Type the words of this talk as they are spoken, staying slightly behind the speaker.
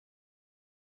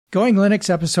Going Linux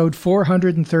episode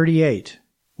 438.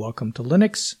 Welcome to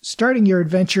Linux, starting your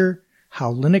adventure,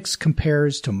 how Linux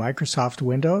compares to Microsoft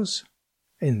Windows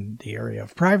in the area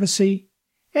of privacy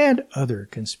and other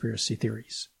conspiracy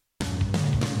theories.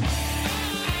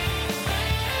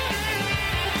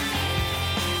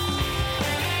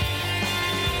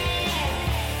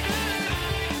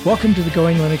 Welcome to the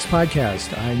Going Linux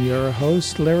podcast. I'm your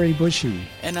host, Larry Bushy.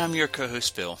 And I'm your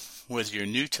co-host, Bill. Whether you're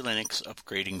new to Linux,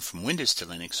 upgrading from Windows to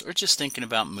Linux, or just thinking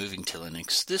about moving to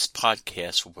Linux, this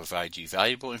podcast will provide you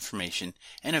valuable information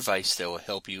and advice that will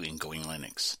help you in Going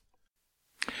Linux.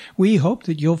 We hope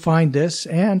that you'll find this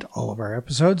and all of our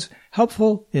episodes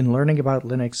helpful in learning about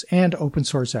Linux and open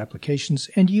source applications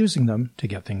and using them to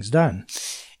get things done.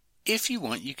 If you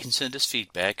want, you can send us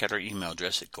feedback at our email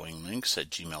address at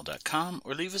goinglinux@gmail.com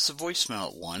or leave us a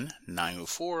voicemail at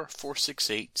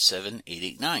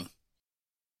 1-904-468-7889.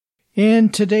 In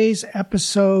today's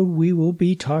episode, we will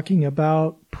be talking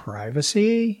about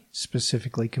privacy,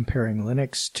 specifically comparing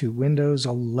Linux to Windows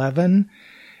 11,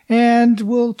 and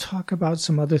we'll talk about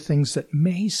some other things that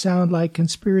may sound like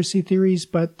conspiracy theories,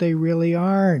 but they really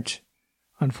aren't,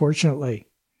 unfortunately.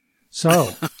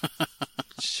 So,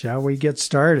 shall we get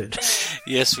started?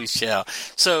 Yes, we shall.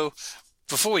 So,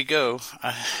 before we go,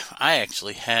 I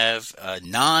actually have a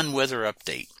non-weather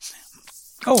update.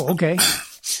 Oh, okay.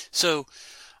 So,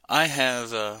 I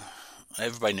have,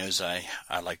 everybody knows I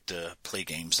like to play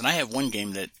games, and I have one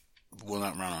game that will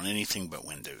not run on anything but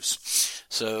Windows.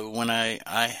 So when I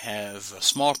have a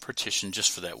small partition just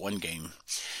for that one game,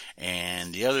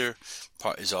 and the other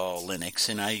part is all Linux,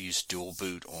 and I use dual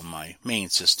boot on my main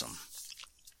system.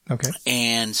 Okay.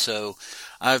 And so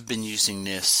I've been using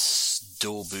this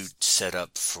dual boot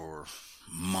setup for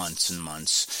months and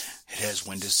months. It has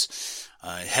Windows,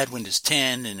 it had Windows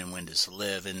 10 and then Windows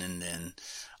 11, and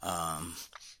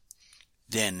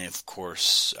then of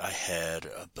course I had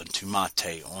Ubuntu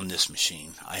Mate on this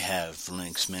machine. I have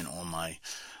Linux Mint on my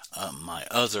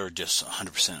other just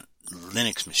 100%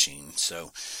 Linux machine.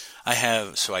 So I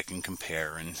can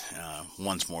compare, and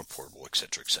one's more portable,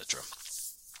 etc., etc.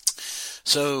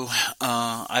 So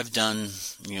I've done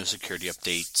security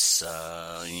updates,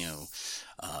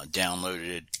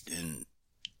 downloaded and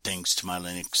things to my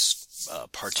Linux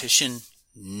partition.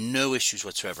 No issues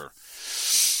whatsoever.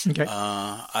 Okay.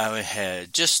 I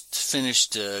had just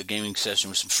finished a gaming session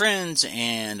with some friends,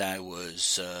 and I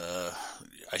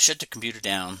shut the computer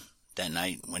down that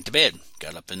night, went to bed,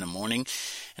 got up in the morning,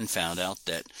 and found out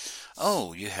that,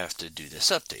 you have to do this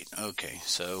update. Okay,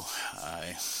 so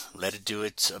I let it do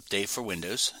its update for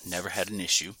Windows, never had an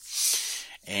issue,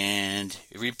 and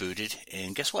it rebooted,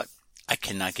 and guess what? I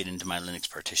cannot get into my Linux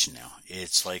partition now.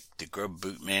 It's like the Grub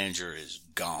Boot Manager is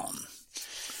gone.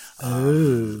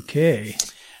 Okay.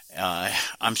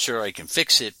 I'm sure I can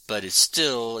fix it, but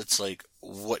it's like,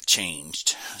 what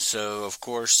changed? So, of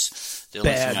course, the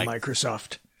only Bad thing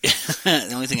Microsoft.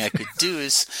 the only thing I could do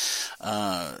is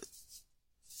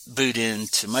boot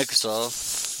into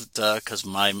Microsoft because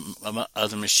my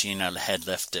other machine I had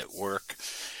left at work.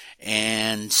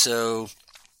 And so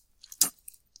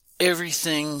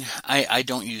everything, I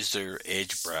don't use their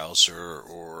Edge browser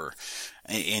or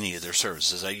any of their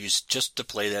services. I use just to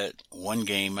play that one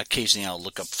game. Occasionally I'll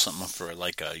look up something for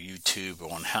like a YouTube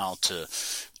on how to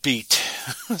beat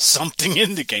something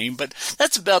in the game, but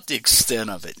that's about the extent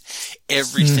of it.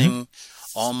 Everything,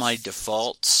 all my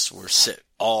defaults were set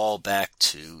all back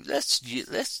to let's use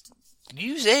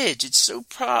Edge. It's so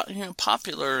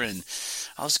popular, and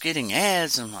I was getting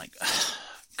ads, and I'm like,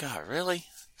 God, really?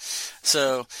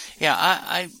 So yeah,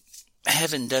 I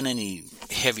haven't done any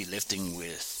heavy lifting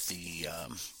with the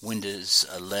Windows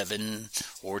 11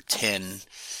 or 10,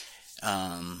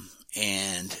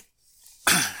 and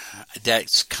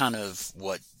that's kind of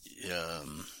what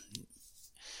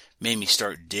made me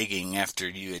start digging after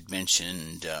you had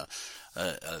mentioned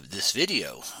this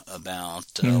video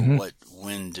about what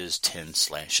Windows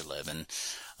 10/11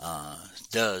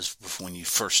 does when you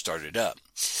first start it up.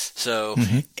 So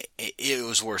it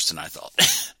was worse than I thought.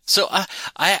 So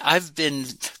I've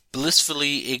been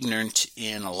blissfully ignorant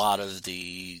in a lot of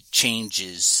the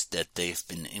changes that they've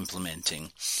been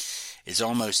implementing. It's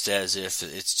almost as if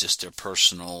it's just a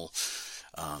personal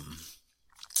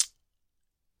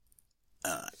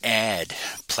ad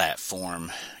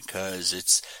platform, because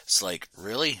it's like,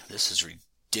 really, this is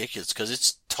ridiculous, because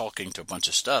it's talking to a bunch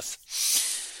of stuff.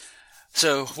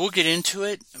 So we'll get into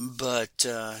it, but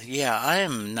I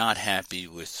am not happy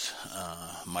with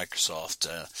Microsoft,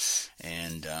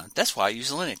 and that's why I use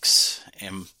Linux,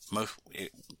 and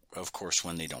of course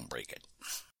when they don't break it.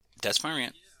 That's my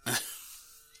rant.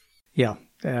 Yeah,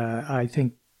 I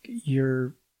think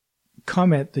you're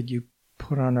comment that you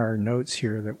put on our notes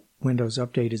here that Windows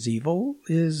Update is evil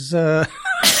is it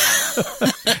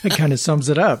kind of sums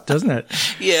it up, doesn't it?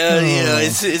 Yeah,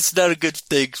 it's not a good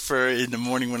thing for in the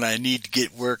morning when I need to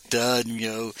get work done,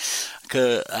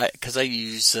 because I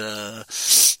use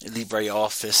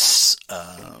LibreOffice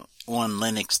on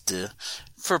Linux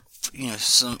for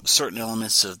some certain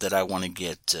elements that I want to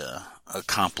get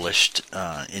accomplished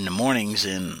in the mornings,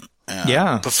 and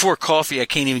before coffee I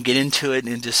can't even get into it,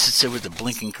 and it just sits there with the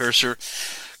blinking cursor.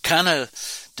 Kind of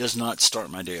does not start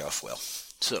my day off well.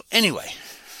 So anyway,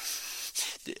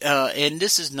 and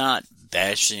this is not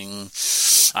bashing.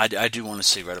 I do want to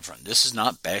say right up front, this is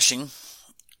not bashing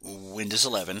Windows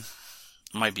 11.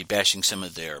 Might be bashing some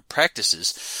of their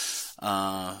practices,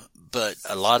 but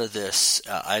a lot of this,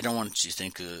 I don't want you to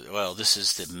think, well, this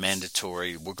is the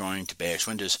mandatory, we're going to bash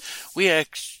Windows. We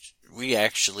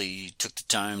actually took the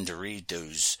time to read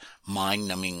those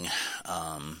mind-numbing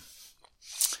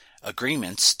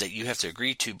agreements that you have to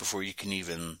agree to before you can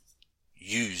even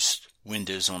use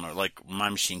Windows on, like my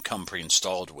machine come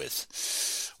pre-installed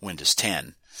with Windows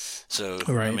 10. So,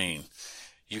 right. I mean,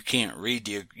 you can read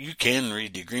the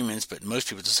agreements, but most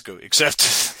people just go,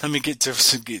 accept, let me get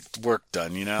work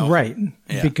done, Right.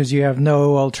 Yeah. Because you have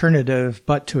no alternative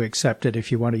but to accept it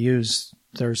if you want to use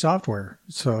their software.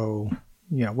 So,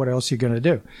 what else are you going to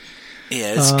do?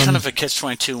 Yeah, it's kind of a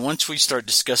catch-22. Once we start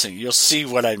discussing, you'll see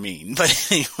what I mean. But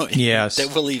anyway, yes.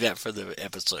 We'll leave that for the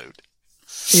episode.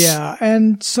 Yeah,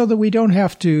 and so that we don't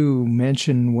have to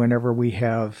mention whenever we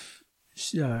have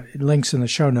links in the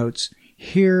show notes,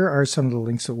 here are some of the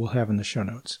links that we'll have in the show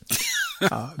notes.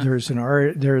 There's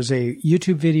a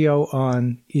YouTube video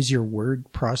on Is Your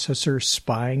Word Processor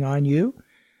Spying on You?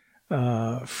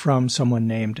 From someone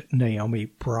named Naomi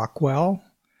Brockwell.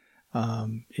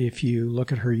 If you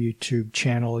look at her YouTube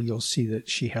channel, you'll see that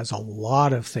she has a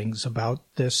lot of things about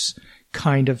this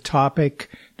kind of topic,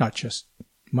 not just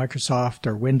Microsoft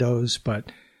or Windows,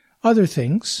 but other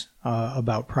things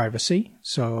about privacy.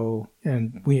 So,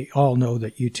 and we all know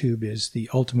that YouTube is the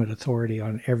ultimate authority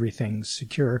on everything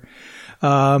secure.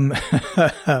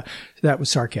 That was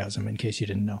sarcasm, in case you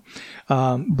didn't know.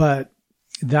 But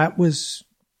that was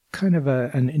kind of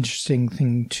an interesting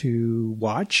thing to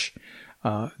watch.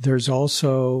 There's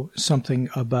also something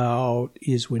about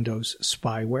is Windows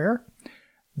spyware.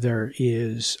 There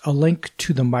is a link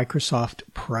to the Microsoft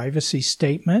privacy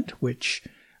statement, which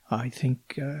I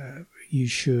think you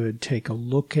should take a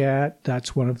look at.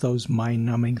 That's one of those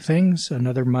mind-numbing things.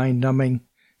 Another mind-numbing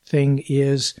thing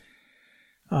is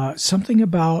something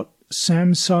about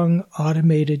Samsung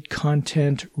Automated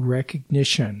Content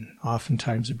Recognition,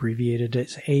 oftentimes abbreviated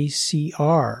as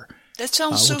ACR. That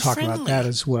sounds so friendly. We'll talk about that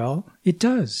as well. It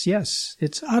does, yes.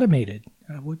 It's automated.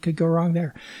 What could go wrong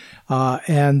there?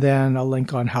 And then a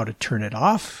link on how to turn it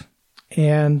off,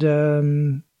 and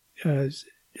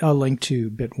a link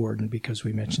to Bitwarden, because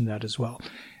we mentioned that as well.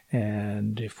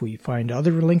 And if we find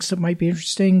other links that might be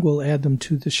interesting, we'll add them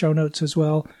to the show notes as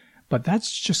well. But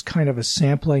that's just kind of a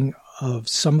sampling of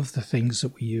some of the things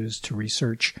that we use to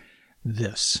research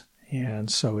this.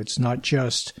 And so it's not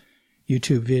just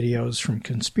YouTube videos from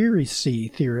conspiracy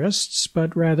theorists,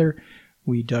 but rather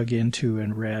we dug into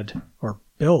and read, or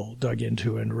Bill dug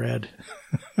into and read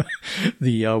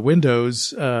the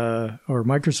Windows or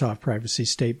Microsoft privacy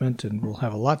statement, and we'll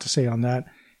have a lot to say on that.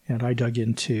 And I dug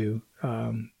into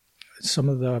some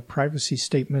of the privacy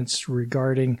statements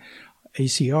regarding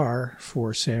ACR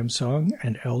for Samsung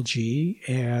and LG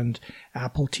and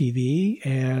Apple TV,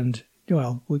 and,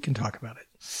 well, we can talk about it.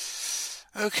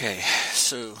 Okay,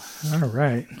 so... All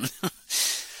right.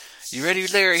 You ready,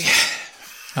 Larry?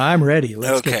 I'm ready.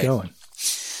 Let's get going.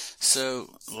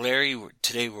 So, Larry,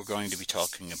 today we're going to be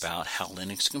talking about how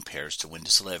Linux compares to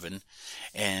Windows 11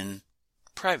 and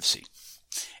privacy,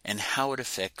 and how it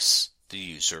affects the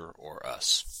user or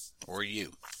us, or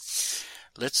you.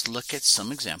 Let's look at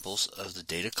some examples of the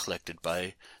data collected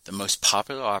by the most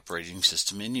popular operating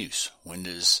system in use,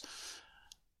 Windows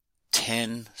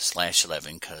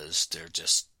 10/11, because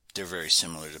they're very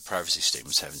similar. The privacy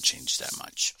statements haven't changed that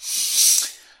much.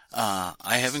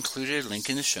 I have included a link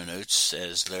in the show notes,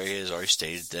 as Larry has already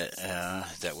stated,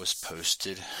 that was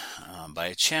posted by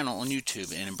a channel on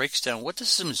YouTube, and it breaks down what the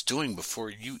system is doing before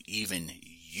you even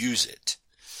use it.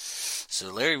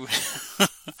 So, Larry,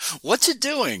 what's it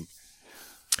doing?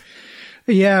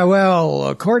 Yeah, well,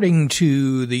 according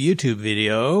to the YouTube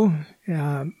video,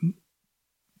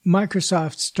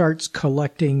 Microsoft starts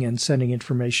collecting and sending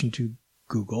information to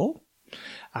Google,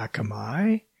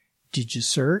 Akamai,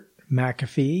 DigiCert,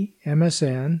 McAfee,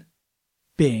 MSN,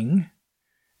 Bing,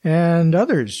 and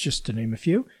others, just to name a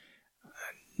few.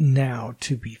 Now,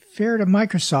 to be fair to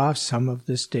Microsoft, some of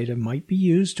this data might be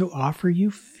used to offer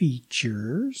you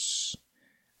features.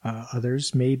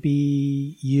 Others may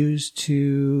be used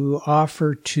to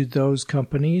offer to those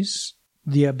companies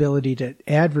the ability to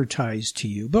advertise to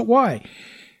you. But why?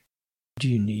 Do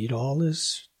you need all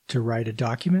this to write a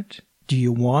document? Do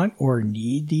you want or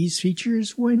need these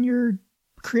features when you're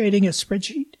creating a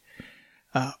spreadsheet?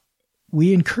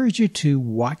 We encourage you to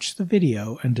watch the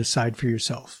video and decide for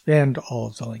yourself, and all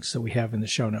of the links that we have in the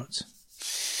show notes.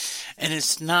 And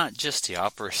it's not just the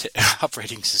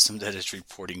operating system that is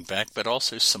reporting back, but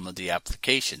also some of the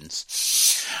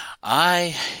applications.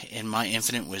 I, in my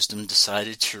infinite wisdom,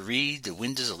 decided to read the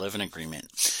Windows 11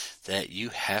 agreement that you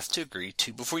have to agree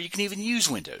to before you can even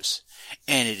use Windows.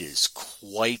 And it is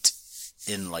quite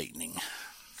enlightening.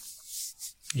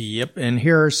 Yep, and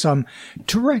here are some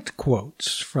direct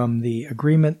quotes from the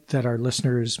agreement that our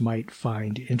listeners might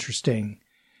find interesting.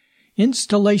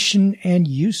 Installation and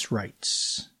use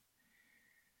rights.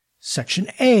 Section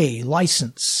A,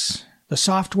 license. The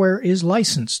software is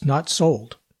licensed, not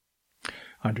sold.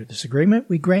 Under this agreement,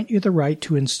 we grant you the right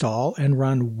to install and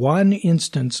run one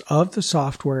instance of the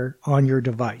software on your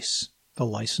device, the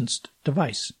licensed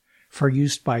device, for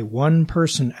use by one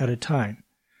person at a time,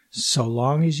 so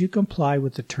long as you comply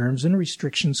with the terms and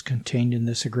restrictions contained in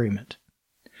this agreement.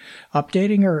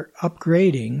 Updating or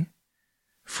upgrading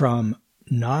from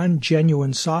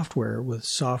non-genuine software with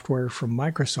software from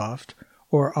Microsoft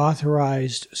or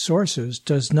authorized sources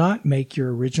does not make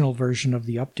your original version of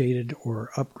the updated or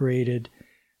upgraded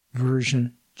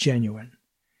version genuine.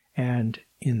 And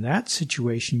in that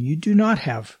situation, you do not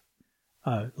have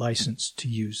a license to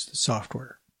use the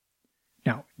software.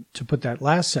 Now, to put that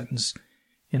last sentence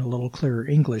in a little clearer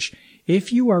English,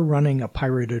 if you are running a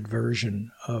pirated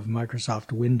version of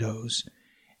Microsoft Windows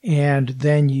and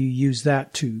then you use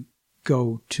that to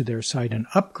go to their site and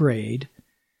upgrade,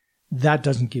 that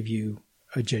doesn't give you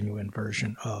a genuine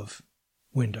version of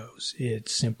Windows. It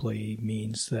simply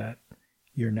means that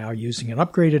you're now using an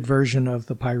upgraded version of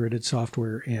the pirated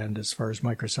software, and as far as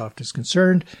Microsoft is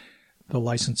concerned, the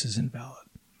license is invalid.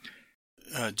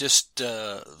 Just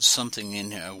something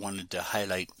in here I wanted to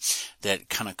highlight that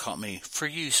kind of caught me. For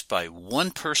use by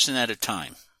one person at a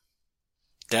time.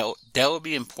 That will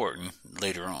be important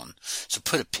later on. So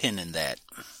put a pin in that.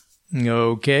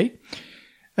 Okay.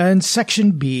 And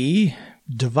Section B,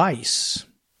 device.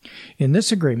 In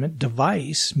this agreement,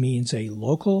 device means a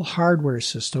local hardware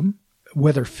system,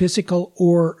 whether physical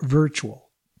or virtual,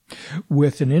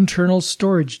 with an internal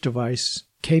storage device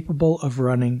capable of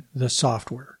running the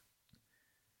software.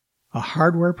 A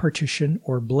hardware partition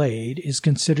or blade is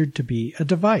considered to be a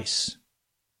device.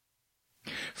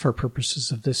 For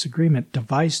purposes of this agreement,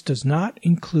 device does not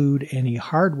include any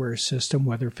hardware system,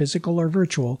 whether physical or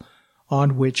virtual,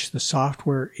 on which the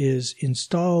software is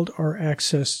installed or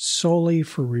accessed solely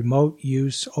for remote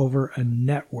use over a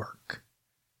network.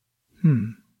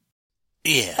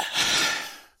 Yeah.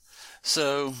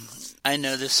 So, I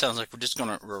know this sounds like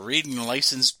we're reading the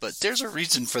license, but there's a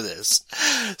reason for this.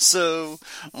 So,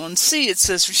 on C it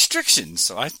says restrictions.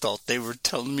 So I thought they were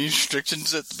telling me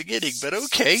restrictions at the beginning, but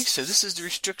okay, so this is the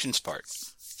restrictions part.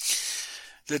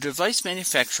 The device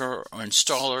manufacturer or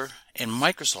installer and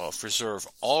Microsoft reserve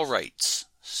all rights,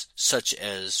 such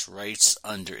as rights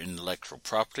under intellectual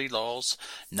property laws,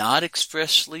 not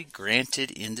expressly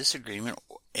granted in this agreement,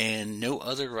 and no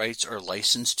other rights are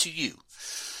licensed to you.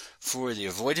 For the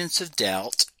avoidance of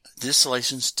doubt, this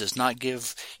license does not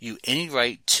give you any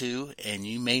right to, and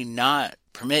you may not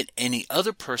permit any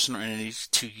other person or entity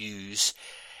to use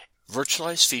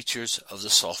virtualized features of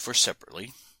the software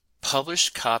separately.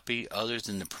 Published copy other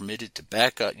than the permitted to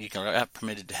backup. You are not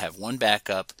permitted to have one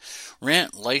backup.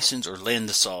 Rent, license, or lend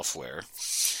the software.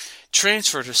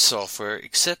 Transfer to software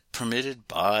except permitted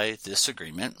by this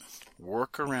agreement.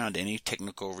 Work around any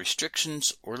technical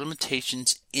restrictions or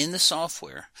limitations in the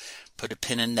software. Put a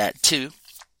pin in that too.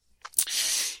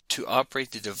 To operate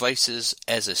the devices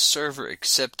as a server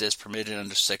except as permitted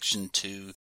under Section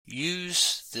 2.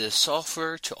 Use the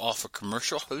software to offer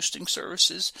commercial hosting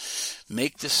services.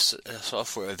 Make this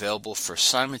software available for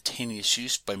simultaneous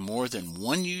use by more than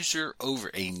one user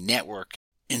over a network.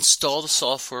 Install the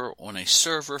software on a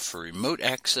server for remote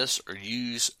access or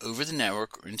use over the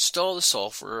network, or install the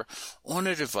software on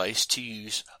a device to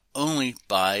use only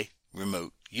by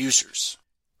remote users.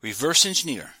 Reverse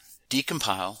engineer,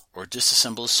 decompile, or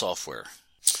disassemble the software.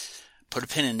 Put a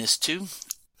pin in this too.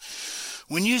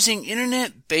 When using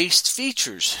internet-based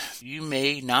features, you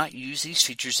may not use these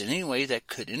features in any way that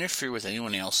could interfere with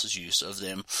anyone else's use of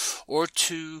them or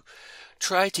to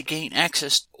try to gain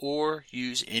access or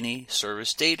use any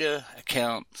service data,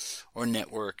 account, or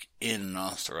network in an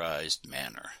authorized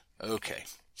manner. Okay.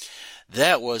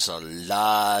 That was a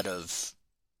lot of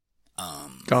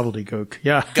gobbledygook.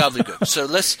 Yeah. Gobbledygook. So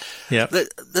let's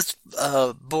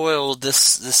boil this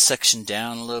section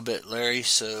down a little bit, Larry,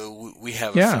 so we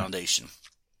have a foundation.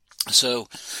 So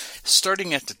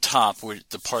starting at the top, where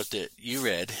the part that you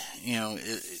read,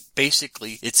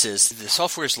 basically it says the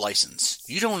software is licensed.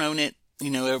 You don't own it.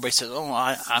 Everybody says,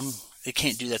 they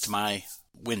can't do that to my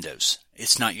Windows.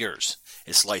 It's not yours.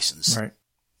 It's licensed. Right.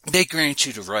 They grant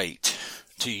you the right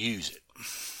to use it.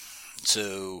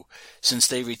 So since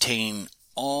they retain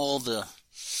all the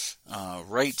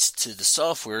rights to the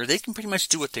software, they can pretty much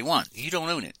do what they want. You don't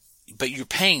own it, but you're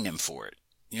paying them for it.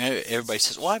 Everybody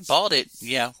says, well, I bought it.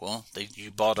 Yeah, well,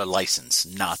 you bought a license,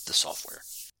 not the software.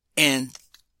 And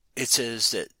it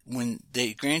says that when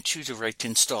they grant you the right to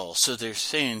install, so they're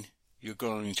saying you're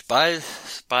going to buy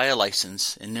a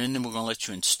license, and then we're going to let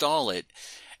you install it.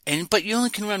 But you only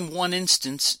can run one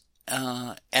instance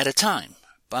at a time,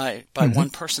 by one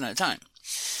person at a time.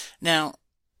 Now,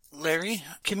 Larry,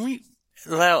 can we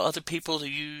allow other people to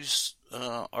use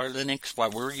our Linux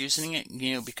while we're using it?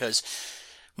 Because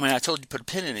when I told you to put a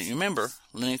pin in it, you remember,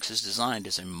 Linux is designed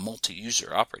as a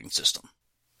multi-user operating system.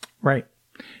 Right.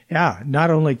 Yeah. Not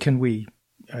only can we,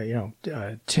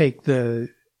 take the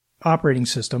operating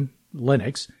system,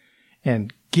 Linux,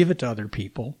 and give it to other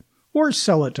people, or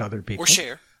sell it to other people. Or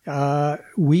share.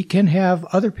 We can have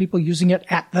other people using it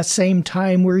at the same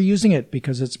time we're using it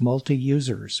because it's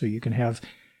multi-user. So you can have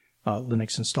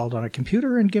Linux installed on a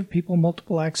computer and give people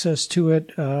multiple access to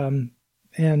it,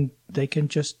 and they can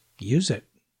just use it,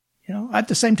 at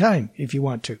the same time if you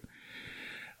want to.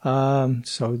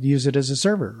 So use it as a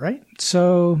server, right?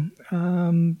 So,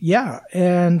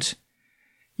 and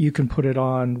you can put it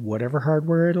on whatever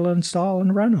hardware it'll install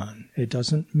and run on. It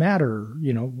doesn't matter.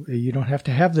 You don't have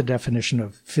to have the definition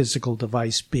of physical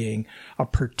device being a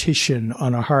partition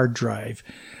on a hard drive.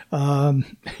 We hope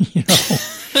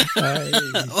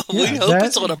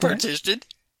it's on a partition.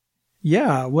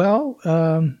 Yeah. Well,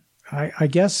 I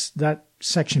guess that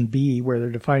section B where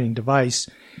they're defining device,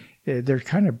 they're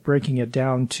kind of breaking it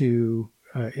down to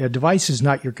a device is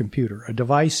not your computer. A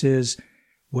device is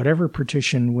whatever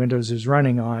partition Windows is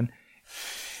running on.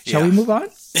 Shall we move on?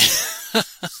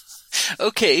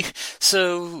 Okay.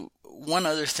 So one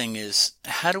other thing is,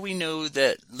 how do we know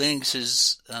that Linux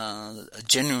is a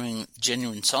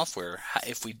genuine software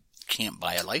if we can't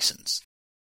buy a license?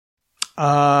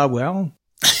 Well,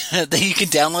 then you can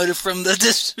download it from the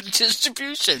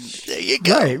distribution. There you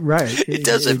go. Right. It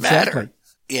doesn't matter.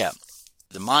 Yeah.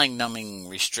 The mind-numbing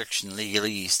restriction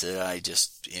legalese that I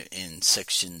just, in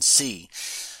section C,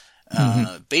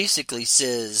 basically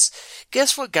says,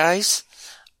 guess what, guys?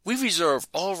 We reserve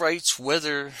all rights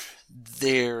whether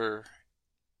they're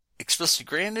explicitly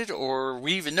granted or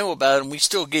we even know about them, we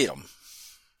still get them.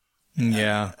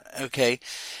 Yeah. Okay.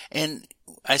 And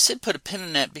I said put a pin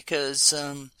in that because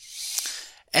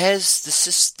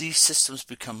as these systems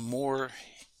become more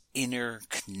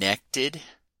interconnected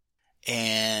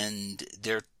and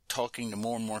they're talking to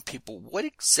more and more people, what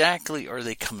exactly are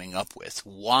they coming up with?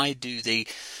 Why do they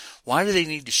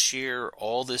need to share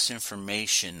all this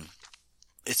information?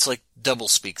 It's like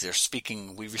doublespeak. They're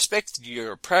speaking, we respect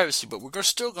your privacy, but we're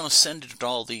still going to send it to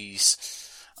all these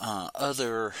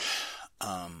other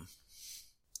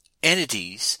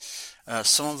entities.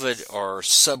 Some of it are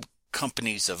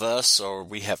sub-companies of us, or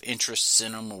we have interests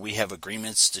in them, or we have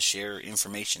agreements to share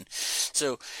information.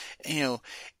 So,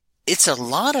 it's a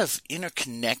lot of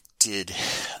interconnected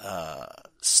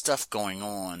stuff going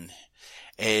on.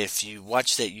 If you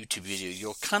watch that YouTube video,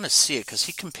 you'll kind of see it because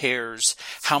he compares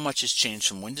how much has changed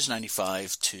from Windows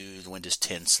 95 to the Windows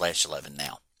 10/11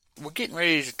 now. We're getting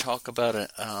ready to talk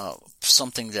about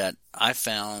something that I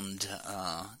found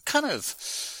kind of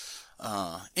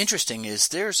interesting. Is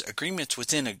there's agreements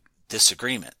within a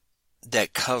disagreement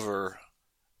that cover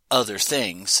other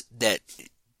things that,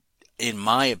 in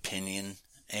my opinion,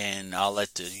 and I'll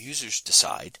let the users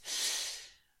decide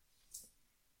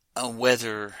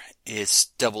whether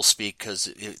it's doublespeak,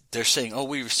 because they're saying,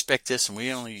 we respect this and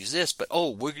we only use this, but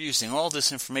we're using all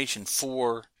this information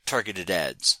for targeted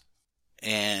ads.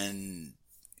 And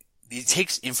it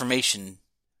takes information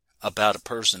about a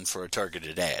person for a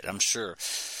targeted ad. I'm sure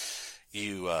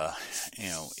you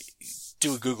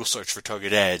do a Google search for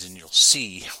targeted ads and you'll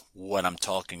see what I'm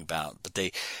talking about. But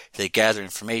they gather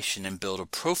information and build a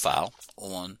profile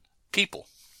on people.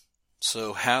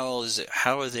 So how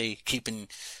are they keeping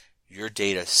your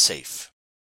data safe?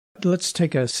 Let's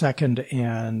take a second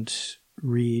and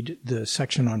read the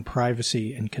section on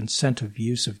privacy and consent of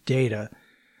use of data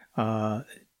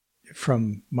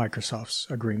from Microsoft's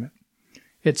agreement.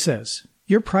 It says,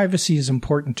 "Your privacy is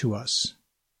important to us."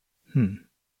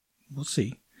 We'll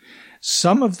see.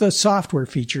 "Some of the software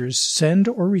features send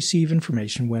or receive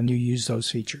information when you use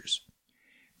those features.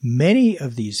 Many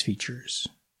of these features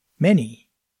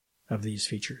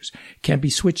can be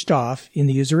switched off in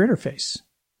the user interface,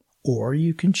 or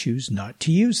you can choose not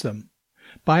to use them.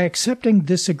 By accepting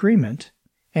this agreement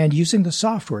and using the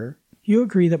software, you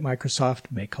agree that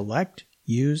Microsoft may collect,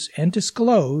 use, and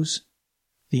disclose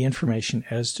the information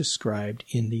as described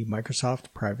in the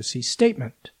Microsoft Privacy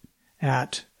Statement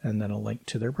at," and then a link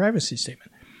to their privacy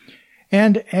statement,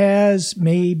 "and as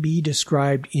may be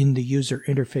described in the user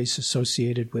interface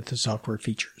associated with the software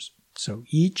features." So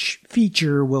each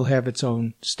feature will have its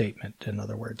own statement, in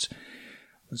other words.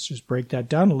 Let's just break that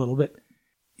down a little bit.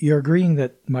 You're agreeing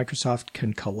that Microsoft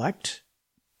can collect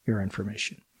your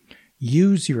information,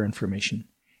 use your information,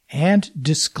 and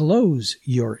disclose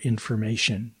your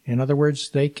information. In other words,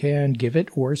 they can give it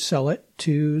or sell it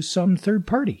to some third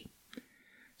party.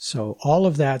 So all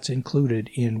of that's included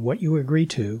in what you agree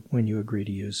to when you agree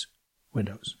to use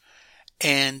Windows.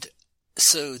 And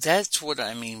so that's what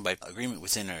I mean by agreement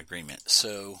within an agreement.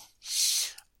 So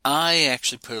I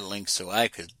actually put a link so I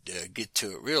could get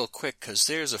to it real quick, because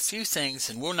there's a few things,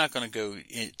 and we're not going to go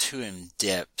too in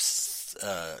depth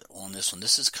on this one.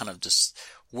 This is kind of just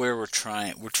where we're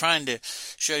trying to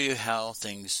show you how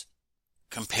things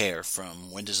compare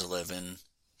from Windows 11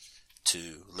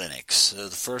 to Linux. So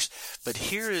but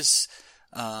here is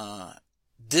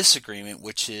this agreement,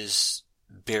 which is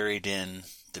buried in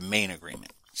the main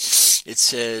agreement. It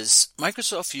says,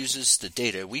 "Microsoft uses the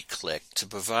data we collect to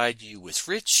provide you with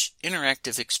rich,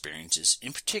 interactive experiences.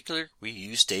 In particular, we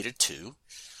use data to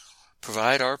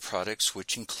provide our products,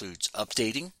 which includes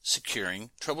updating,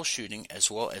 securing, troubleshooting, as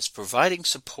well as providing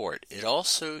support. It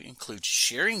also includes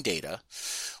sharing data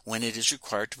when it is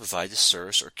required to provide the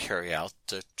service or carry out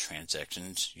the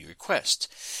transactions you request.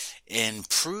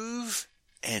 Improve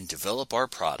and develop our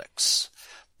products.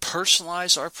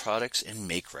 Personalize our products and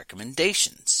make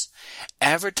recommendations.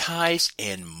 Advertise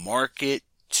and market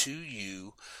to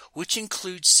you, which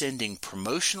includes sending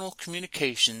promotional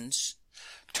communications,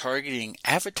 targeting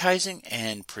advertising,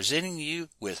 and presenting you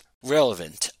with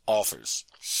relevant offers.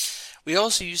 We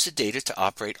also use the data to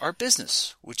operate our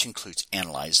business, which includes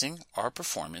analyzing our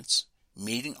performance,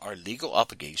 meeting our legal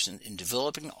obligations, and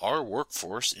developing our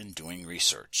workforce and doing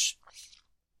research.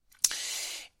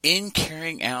 In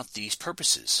carrying out these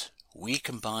purposes, we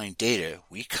combine data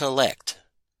we collect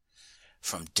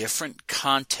from different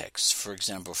contexts, for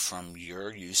example, from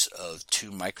your use of two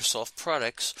Microsoft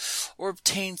products, or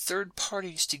obtain third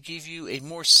parties to give you a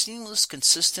more seamless,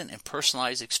 consistent, and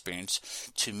personalized experience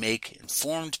to make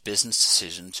informed business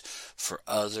decisions for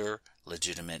other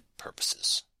legitimate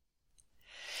purposes."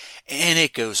 And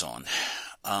it goes on.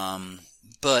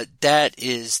 But that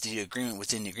is the agreement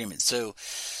within the agreement. So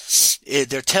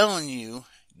they're telling you,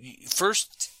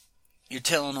 first you're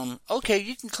telling them, okay,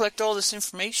 you can collect all this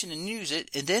information and use it,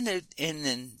 and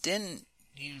then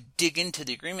you dig into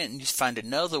the agreement and you find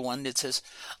another one that says,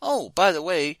 oh, by the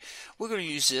way, we're going to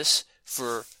use this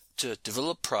to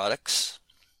develop products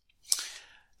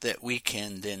that we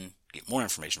can then get more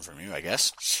information from you, I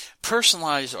guess,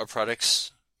 personalize our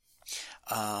products,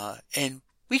 and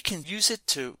we can use it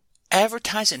to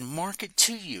advertise and market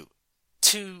to you,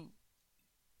 to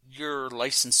your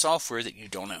licensed software that you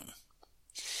don't own.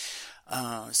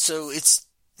 So it's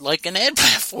like an ad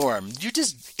platform. And here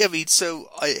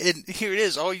it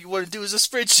is. All you want to do is a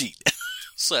spreadsheet.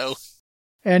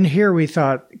 And here we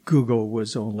thought Google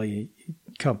was only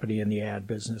a company in the ad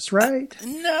business, right?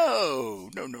 No.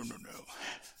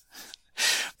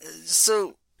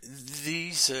 So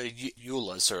these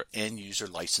EULAs, or end user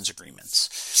license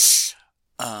agreements,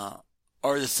 are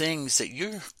the things that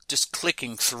you're just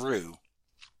clicking through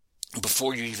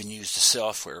before you even use the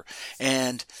software.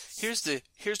 And here's the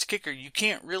kicker: you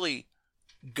can't really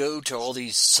go to all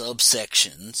these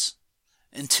subsections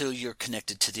until you're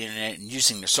connected to the internet and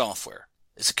using the software.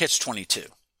 It's a catch-22.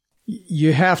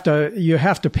 You have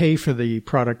to pay for the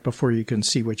product before you can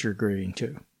see what you're agreeing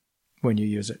to when you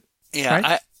use it. Yeah,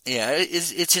 right?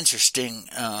 It's interesting.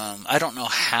 I don't know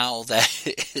how that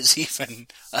is even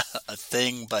a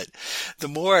thing, but the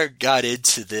more I got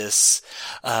into this,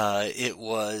 it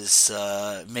was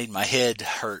made my head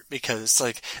hurt, because it's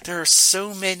like there are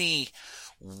so many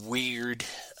weird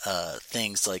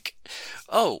things. Like,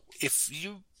 oh, if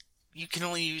you can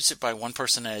only use it by one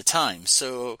person at a time.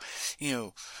 So,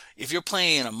 if you're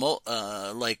playing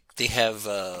like they have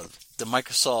the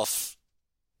Microsoft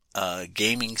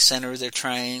gaming center they're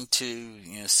trying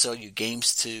to sell you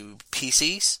games to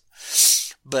PCs,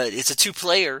 but it's a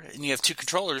 2-player and you have 2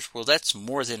 controllers. Well, that's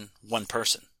more than one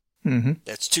person. Mm-hmm.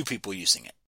 That's 2 people using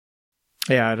it.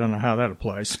 Yeah, I don't know how that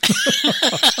applies.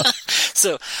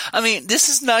 So, I mean, this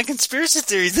is not conspiracy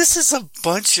theory. This is a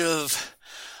bunch of,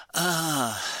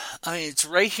 it's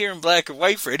right here in black and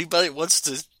white for anybody that wants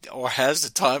to, or has the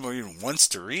time, or even wants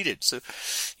to read it. So,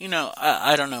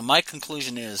 I don't know. My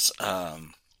conclusion is,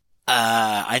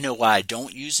 I know why I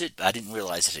don't use it. I didn't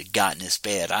realize it had gotten this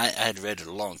bad. I had read it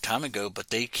a long time ago, but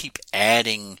they keep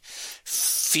adding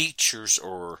features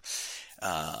or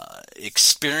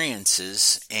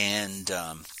experiences, and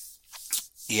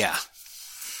yeah.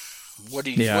 What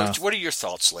are your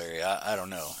thoughts, Larry? I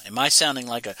don't know. Am I sounding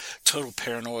like a total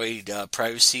paranoid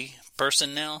privacy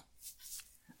person now?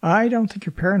 I don't think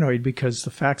you're paranoid, because the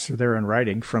facts are there in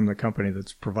writing from the company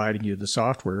that's providing you the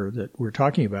software that we're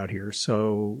talking about here.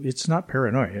 So it's not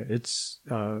paranoia. It's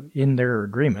in their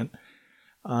agreement.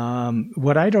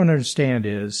 What I don't understand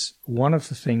is one of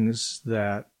the things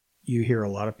that you hear a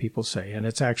lot of people say, and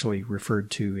it's actually referred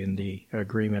to in the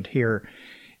agreement here,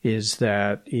 is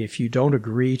that if you don't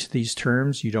agree to these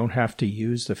terms, you don't have to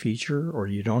use the feature or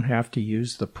you don't have to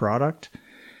use the product.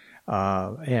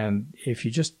 And if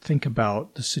you just think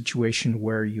about the situation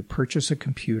where you purchase a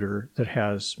computer that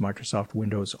has Microsoft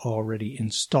Windows already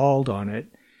installed on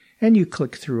it, and you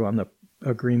click through on the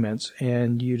agreements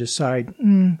and you decide,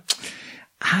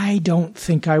 I don't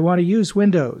think I want to use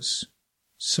Windows.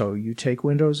 So you take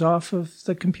Windows off of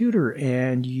the computer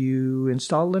and you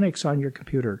install Linux on your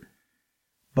computer.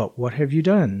 But what have you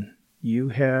done? You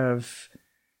have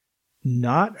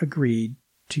not agreed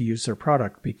to use their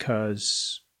product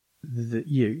because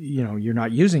you're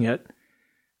not using it.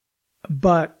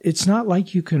 But it's not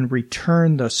like you can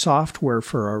return the software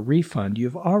for a refund.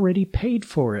 You've already paid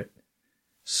for it.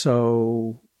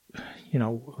 So,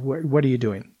 what are you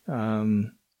doing?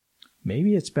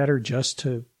 Maybe it's better just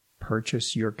to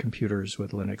purchase your computers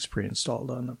with Linux pre-installed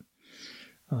on them.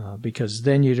 Because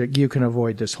then you can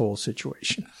avoid this whole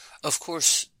situation. Of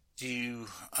course, you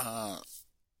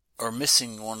are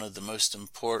missing one of the most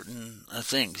important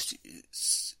things.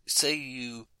 Say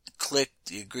you click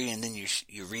the agree, and then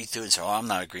you read through it and say, I'm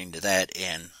not agreeing to that,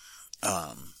 and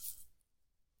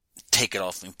take it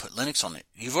off and put Linux on it.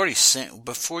 You've already sent,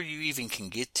 before you even can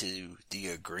get to the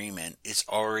agreement, it's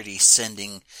already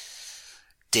sending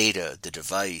data, the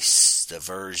device, the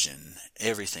version,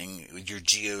 everything, your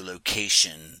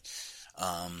geolocation,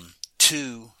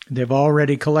 They've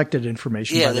already collected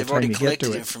information. Yeah, they've already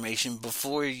collected information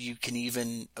before you can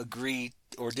even agree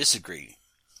or disagree.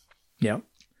 Yeah.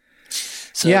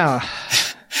 So, yeah.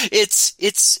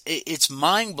 It's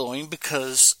mind blowing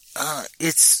because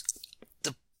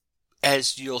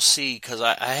as you'll see, because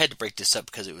I had to break this up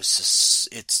because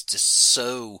it's just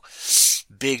so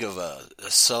big of a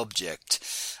subject.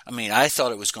 I mean, I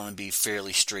thought it was going to be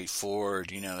fairly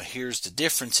straightforward. Here's the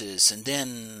differences, and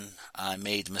then I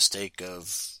made the mistake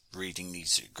of reading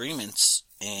these agreements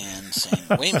and saying,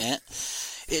 "Wait a minute,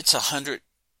 it's 100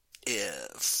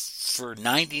 for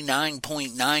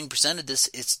 99.9% of this.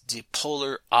 It's the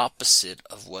polar opposite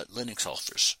of what Linux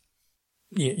offers."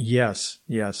 Yes,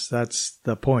 that's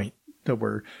the point that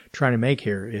we're trying to make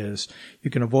here. Is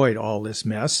you can avoid all this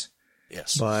mess.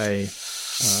 Yes. By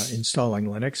installing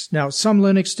Linux. Now, some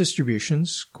Linux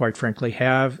distributions, quite frankly,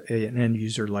 have an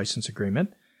end-user license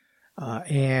agreement,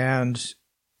 and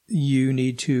you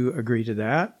need to agree to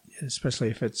that, especially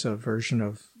if it's a version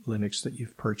of Linux that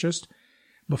you've purchased,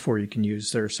 before you can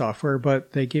use their software.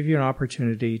 But they give you an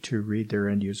opportunity to read their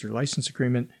end-user license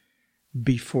agreement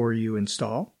before you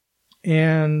install.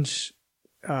 And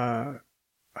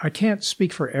I can't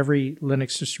speak for every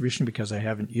Linux distribution because I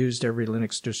haven't used every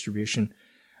Linux distribution,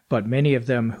 but many of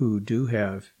them who do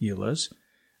have EULAs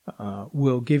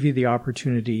will give you the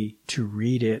opportunity to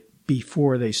read it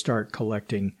before they start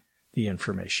collecting the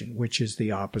information, which is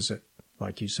the opposite,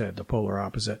 like you said, the polar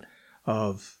opposite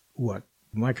of what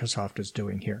Microsoft is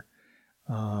doing here.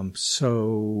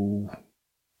 So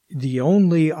the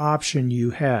only option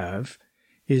you have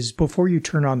is before you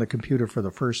turn on the computer for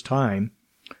the first time,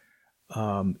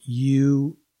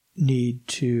 you need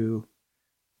to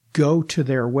go to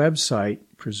their website,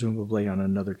 presumably on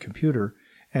another computer,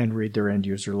 and read their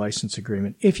end-user license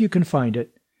agreement, if you can find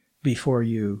it, before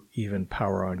you even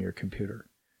power on your computer.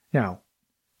 Now,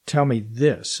 tell me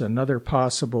this, another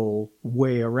possible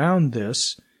way around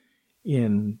this,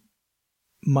 in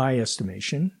my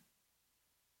estimation,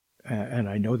 and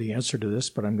I know the answer to this,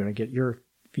 but I'm going to get your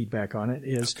feedback on it,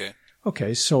 is,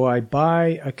 okay, so I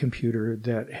buy a computer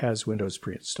that has Windows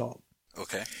pre-installed.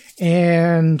 Okay.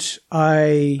 And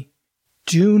I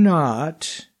do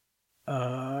not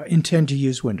intend to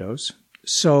use Windows.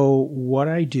 So what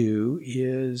I do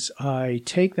is I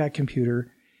take that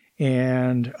computer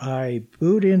and I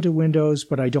boot into Windows,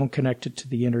 but I don't connect it to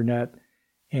the internet.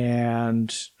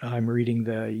 And I'm reading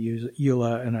the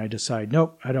EULA and I decide,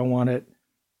 nope, I don't want it.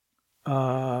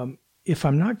 If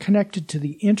I'm not connected to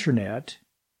the internet,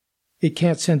 it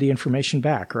can't send the information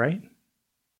back, right?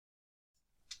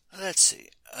 Let's see.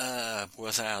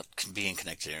 Without being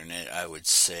connected to the internet, I would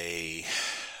say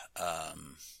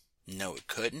no, it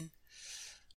couldn't.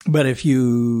 But if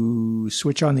you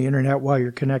switch on the internet while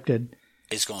you're connected,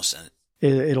 it's going to send it.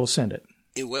 It'll send it.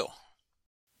 It will.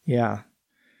 Yeah.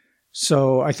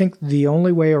 So I think the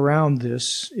only way around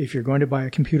this, if you're going to buy a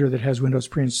computer that has Windows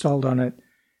pre-installed on it,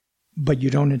 but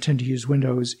you don't intend to use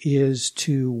Windows, is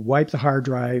to wipe the hard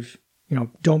drive. You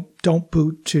know, don't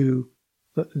boot to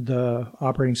the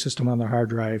operating system on the hard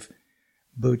drive.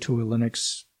 Boot to a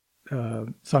Linux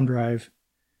thumb drive.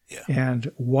 Yeah.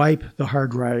 And wipe the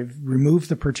hard drive, remove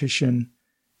the partition,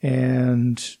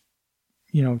 and,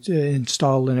 you know,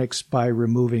 install Linux by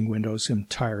removing Windows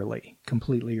entirely,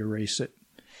 completely erase it.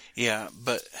 Yeah,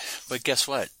 but guess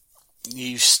what?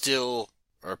 You still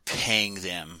are paying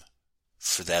them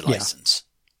for that license.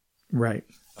 Right.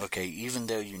 Okay, even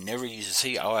though you never use it.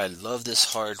 See, I love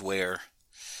this hardware,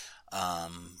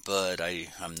 but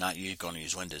I'm not going to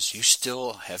use Windows. You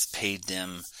still have paid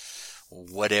them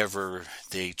whatever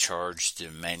they charge the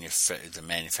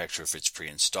manufacturer if it's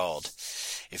pre-installed.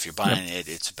 If you're buying it,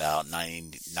 it's about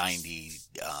 $90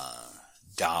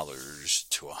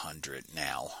 to $100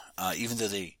 now. Even though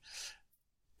they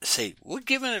say we're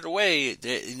giving it away,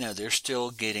 they're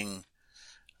still getting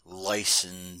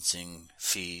licensing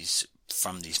fees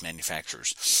from these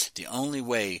manufacturers. The only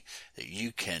way that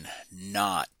you can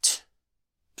not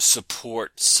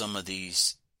support some of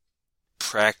these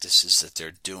practices that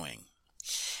they're doing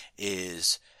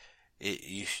is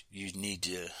you need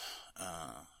to,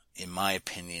 in my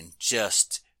opinion,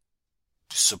 just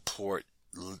support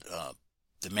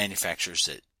the manufacturers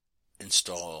that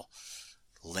install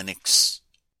Linux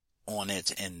on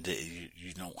it, and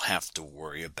you don't have to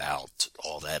worry about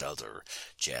all that other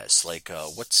jazz. Like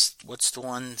what's the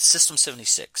one? System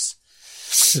 76.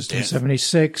 System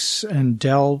 76, and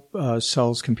Dell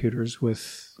sells computers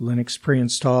with Linux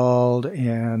pre-installed,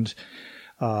 and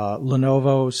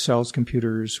Lenovo sells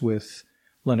computers with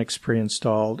Linux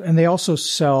pre-installed, and they also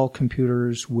sell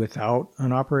computers without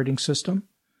an operating system.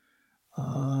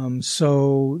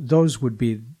 So those would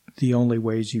be the only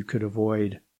ways you could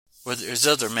avoid. Well, there's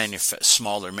other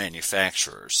smaller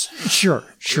manufacturers. Sure,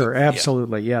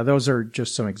 absolutely. Yeah, those are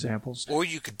just some examples. Or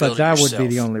you could build it yourself. But that would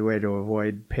be the only way to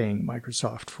avoid paying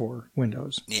Microsoft for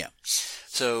Windows. Yeah.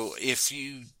 So if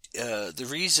you, the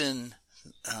reason,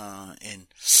 and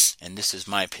this is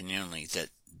my opinion only, that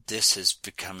this is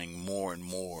becoming more and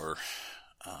more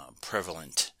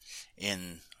prevalent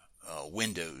in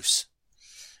Windows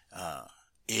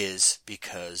is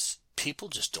because people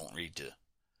just don't read the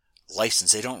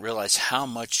license. They don't realize how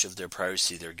much of their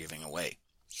privacy they're giving away.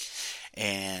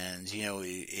 And,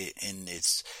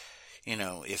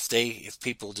 if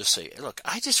people just say, look,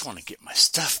 I just want to get my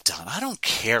stuff done. I don't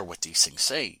care what these things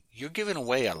say. You're giving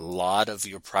away a lot of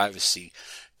your privacy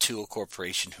to a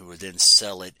corporation who would then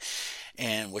sell it.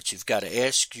 And what you've got to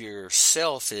ask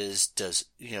yourself is, so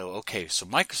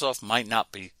Microsoft might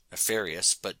not be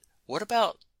nefarious, but what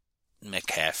about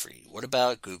McAfee? What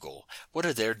about Google? What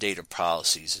are their data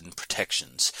policies and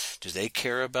protections? Do they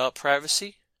care about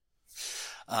privacy?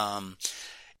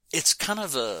 It's kind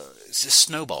of it's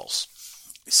snowballs.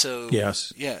 So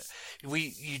yes, yeah,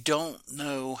 you don't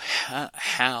know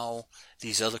how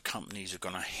these other companies are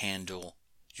going to handle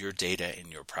your data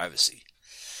and your privacy.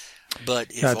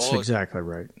 But that's exactly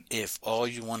right. If all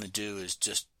you want to do is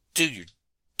just do your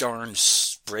darn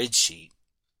spreadsheet,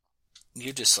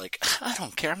 you're just like, I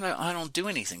don't care. I don't do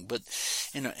anything. But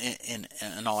in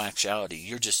all actuality,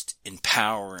 you're just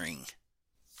empowering.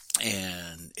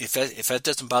 And if that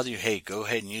doesn't bother you, hey, go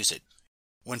ahead and use it.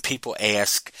 When people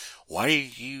ask, why do you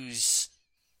use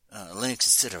Linux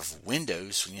instead of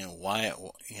Windows? Why?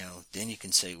 Then you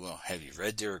can say, well, have you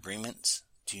read their agreements?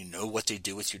 Do you know what they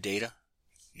do with your data?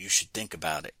 You should think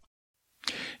about it.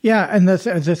 Yeah, and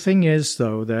the thing is,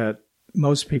 though, that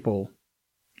most people,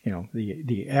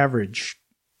 the average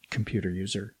computer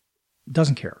user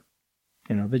doesn't care.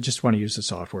 They just want to use the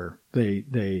software.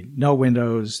 They know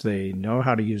Windows. They know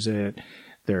how to use it.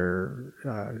 They're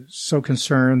so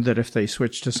concerned that if they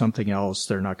switch to something else,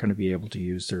 they're not going to be able to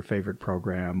use their favorite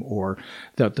program, or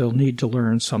that they'll need to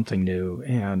learn something new.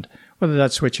 And whether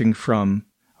that's switching from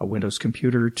a Windows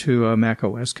computer to a Mac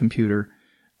OS computer,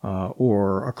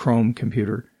 or a Chrome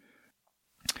computer.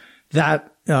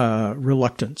 That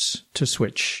reluctance to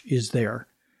switch is there.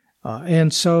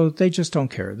 And so they just don't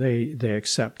care. They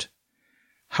accept.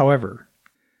 However,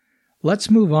 let's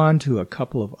move on to a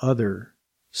couple of other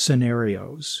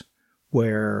scenarios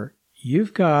where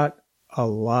you've got a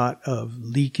lot of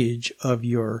leakage of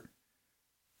your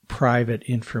private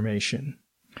information.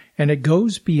 And it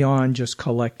goes beyond just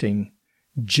collecting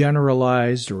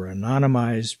generalized or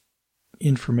anonymized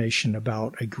information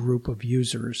about a group of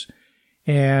users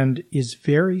and is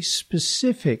very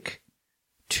specific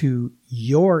to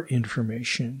your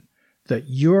information that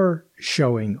you're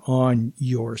showing on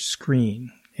your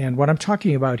screen. And what I'm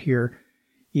talking about here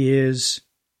is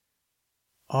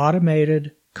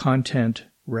automated content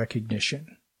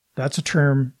recognition. That's a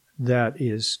term that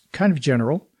is kind of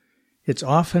general. It's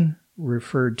often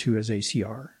referred to as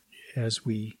ACR, as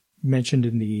we mentioned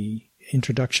in the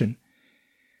introduction.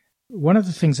 One of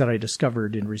the things that I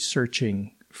discovered in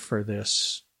researching for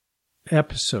this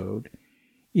episode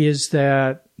is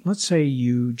that, let's say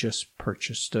you just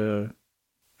purchased a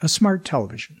smart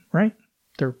television, right?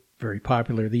 They're very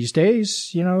popular these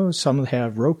days. You know, some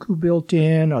have Roku built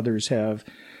in, others have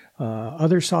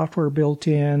other software built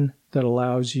in that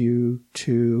allows you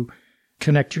to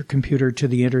connect your computer to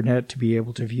the internet to be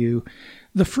able to view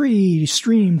the free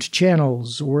streamed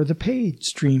channels or the paid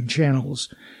streamed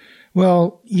channels.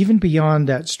 Well, even beyond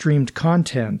that streamed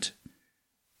content,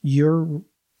 you're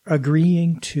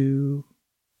agreeing to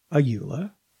a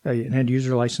EULA, an end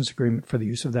user license agreement for the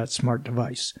use of that smart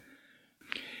device.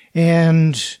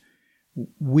 And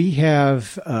we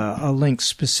have a link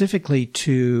specifically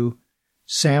to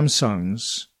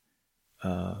Samsung's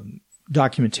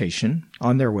documentation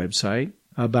on their website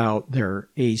about their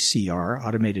ACR,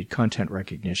 automated content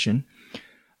recognition.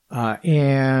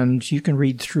 And you can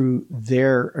read through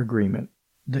their agreement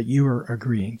that you are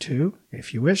agreeing to,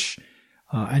 if you wish,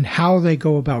 and how they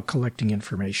go about collecting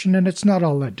information. And it's not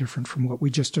all that different from what we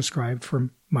just described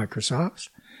from Microsoft.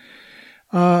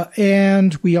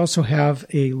 And we also have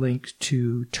a link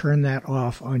to turn that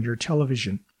off on your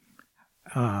television,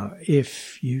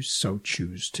 if you so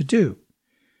choose to do.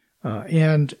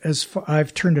 And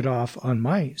I've turned it off on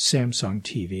my Samsung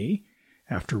TV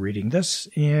after reading this,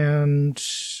 and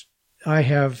I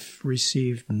have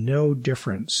received no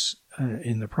difference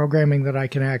in the programming that I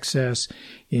can access,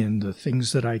 in the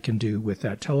things that I can do with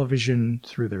that television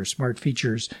through their smart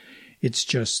features. It's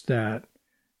just that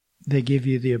they give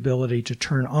you the ability to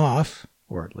turn off,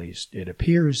 or at least it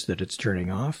appears that it's turning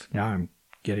off. Now I'm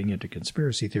getting into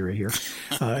conspiracy theory here.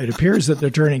 It appears that they're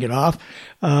turning it off.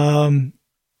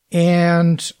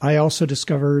 And I also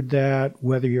discovered that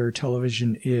whether your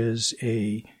television is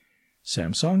a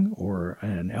Samsung or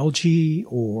an LG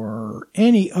or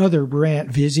any other brand,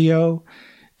 Vizio,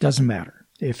 doesn't matter.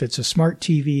 If it's a smart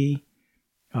TV,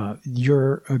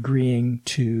 you're agreeing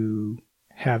to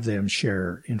have them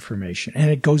share information. And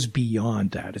it goes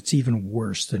beyond that. It's even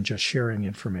worse than just sharing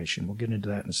information. We'll get into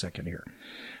that in a second here.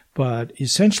 But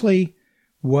essentially,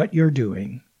 what you're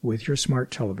doing with your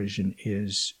smart television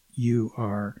is you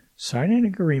are signing an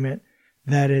agreement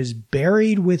that is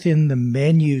buried within the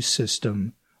menu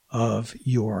system of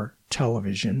your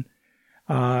television.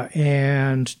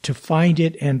 And to find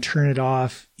it and turn it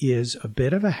off is a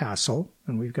bit of a hassle.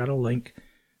 And we've got a link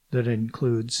that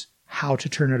includes how to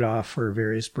turn it off for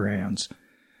various brands.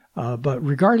 But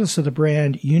regardless of the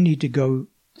brand, you need to go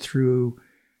through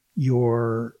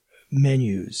your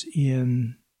menus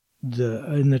in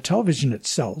the television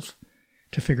itself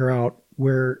to figure out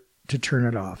where to turn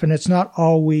it off. And it's not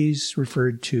always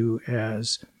referred to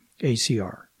as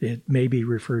ACR. It may be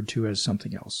referred to as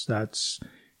something else. That's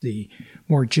the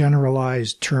more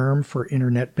generalized term for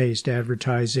internet-based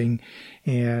advertising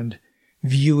and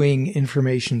viewing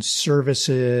information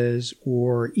services,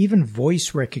 or even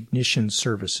voice recognition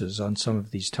services on some of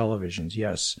these televisions.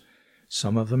 Yes,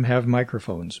 some of them have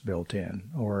microphones built in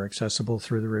or accessible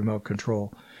through the remote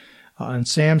control. On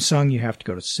Samsung, you have to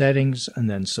go to Settings and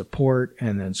then Support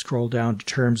and then scroll down to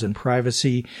Terms and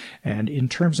Privacy. And in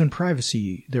Terms and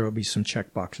Privacy, there will be some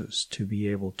checkboxes to be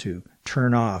able to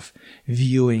turn off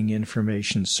viewing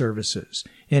information services.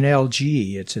 In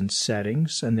LG, it's in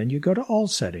Settings, and then you go to All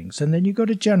Settings, and then you go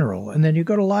to General, and then you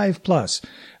go to Live Plus,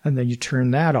 and then you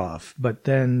turn that off. But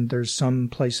then there's some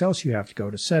place else you have to go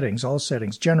to Settings, All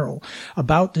Settings, General,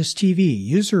 About This TV,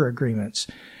 User Agreements.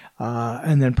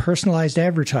 And then personalized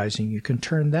advertising, you can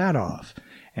turn that off.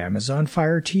 Amazon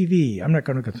Fire TV. I'm not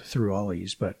going to go through all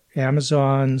these, but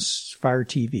Amazon's Fire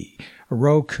TV,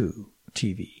 Roku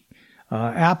TV,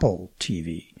 Apple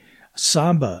TV,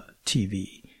 Samba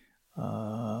TV,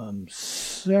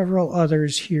 several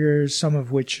others here, some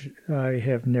of which I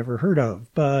have never heard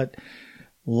of, but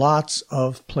lots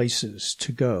of places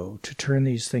to go to turn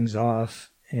these things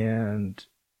off and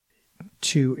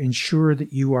to ensure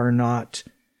that you are not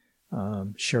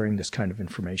sharing this kind of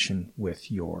information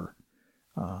with your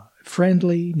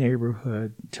friendly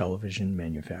neighborhood television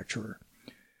manufacturer.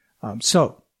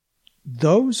 So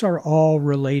those are all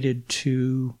related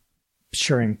to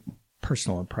sharing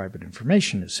personal and private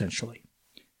information, essentially.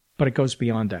 But it goes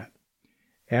beyond that.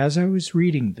 As I was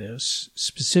reading this,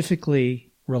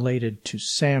 specifically related to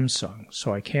Samsung,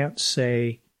 so I can't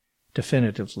say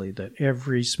definitively that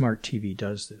every smart TV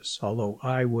does this, although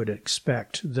I would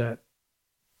expect that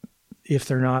if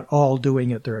they're not all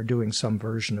doing it, they're doing some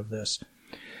version of this.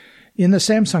 In the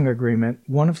Samsung agreement,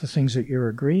 one of the things that you're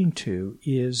agreeing to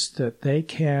is that they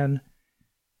can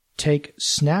take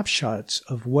snapshots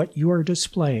of what you are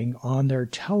displaying on their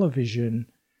television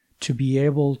to be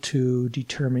able to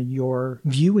determine your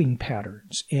viewing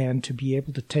patterns and to be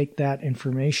able to take that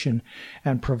information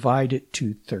and provide it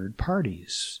to third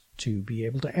parties to be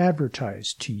able to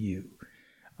advertise to you.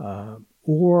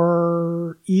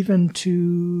 Or even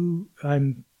to,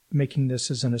 I'm making this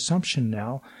as an assumption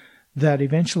now, that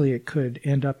eventually it could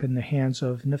end up in the hands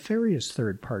of nefarious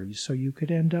third parties. So you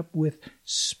could end up with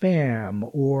spam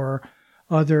or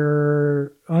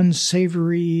other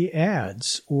unsavory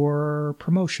ads or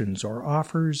promotions or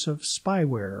offers of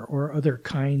spyware or other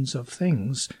kinds of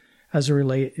things as a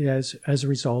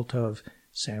result of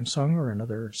Samsung or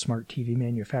another smart TV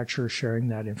manufacturer sharing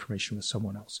that information with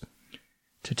someone else.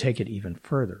 To take it even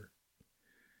further,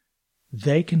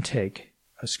 they can take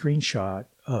a screenshot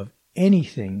of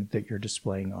anything that you're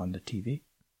displaying on the TV.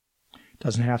 It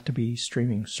doesn't have to be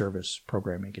streaming service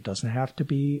programming. It doesn't have to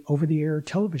be over-the-air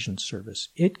television service.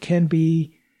 It can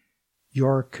be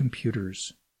your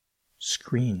computer's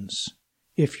screens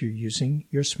if you're using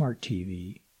your smart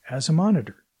TV as a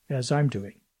monitor, as I'm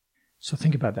doing. So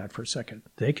think about that for a second.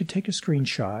 They could take a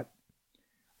screenshot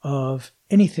of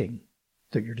anything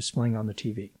that you're displaying on the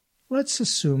TV. Let's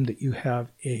assume that you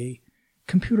have a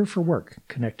computer for work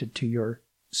connected to your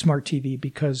smart TV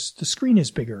because the screen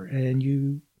is bigger and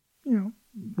you know,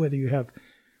 whether you have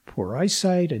poor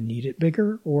eyesight and need it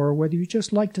bigger or whether you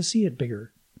just like to see it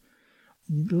bigger.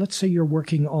 Let's say you're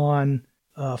working on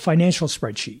a financial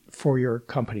spreadsheet for your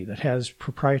company that has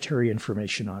proprietary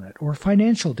information on it or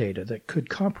financial data that could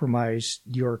compromise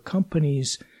your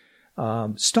company's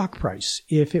stock price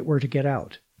if it were to get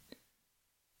out.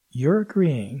 You're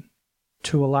agreeing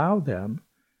to allow them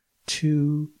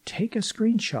to take a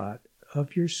screenshot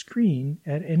of your screen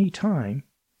at any time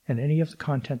and any of the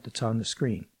content that's on the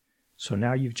screen. So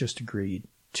now you've just agreed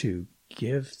to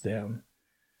give them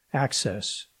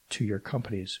access to your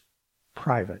company's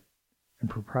private and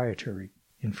proprietary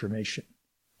information,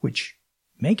 which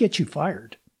may get you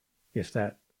fired if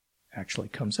that actually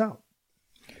comes out.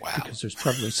 Wow. Because there's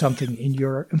probably something in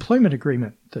your employment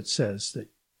agreement that says that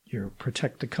you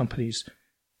protect the company's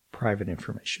private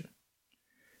information.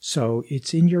 So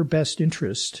it's in your best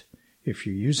interest, if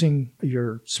you're using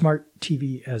your smart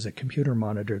TV as a computer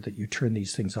monitor, that you turn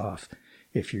these things off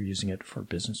if you're using it for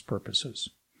business purposes,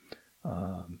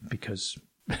 because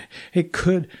it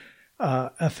could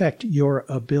affect your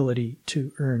ability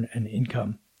to earn an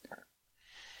income.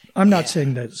 I'm not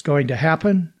saying that it's going to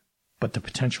happen, but the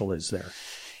potential is there.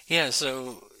 Yeah,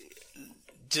 so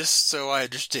just so I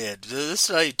understand, this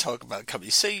is how you talk about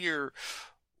companies. Say you're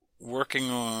working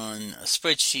on a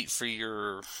spreadsheet for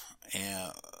your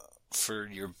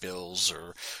bills,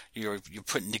 or you're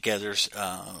putting together a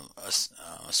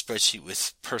spreadsheet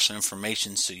with personal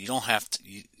information, so you don't have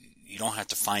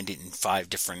to find it in 5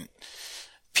 different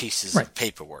pieces of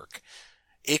paperwork.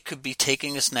 It could be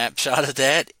taking a snapshot of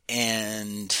that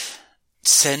and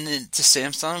sending it to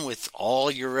Samsung with all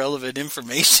your relevant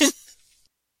information.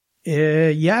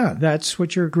 Yeah, that's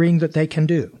what you're agreeing that they can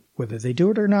do. Whether they do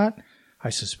it or not, I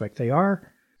suspect they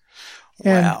are.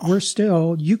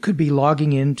 And you could be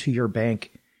logging into your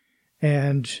bank,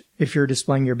 and if you're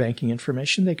displaying your banking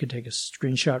information, they could take a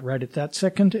screenshot right at that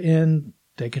second, and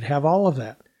they could have all of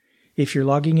that. If you're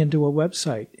logging into a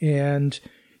website, and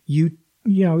you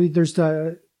know, there's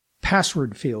the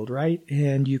password field, right?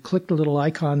 And you click the little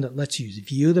icon that lets you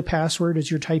view the password as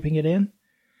you're typing it in.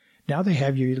 Now they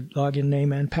have your login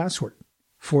name and password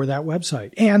for that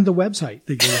website and the website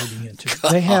that you're logging into.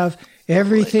 They have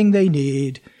everything they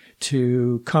need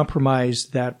to compromise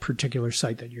that particular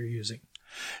site that you're using.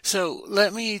 So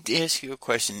let me ask you a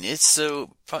question.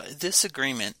 This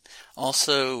agreement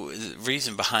also, the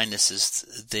reason behind this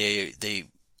is they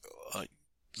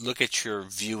look at your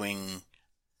viewing.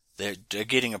 They're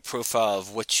getting a profile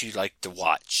of what you like to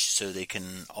watch. so they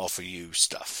can offer you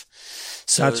stuff.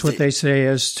 So that's what they say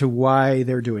as to why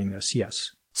they're doing this.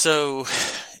 Yes. So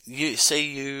you say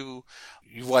you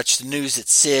watch the news at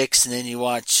 6 and then you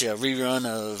watch a rerun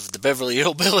of the Beverly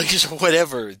Hillbillies or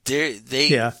whatever.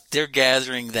 They're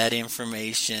gathering that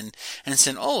information and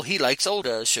saying, oh, he likes old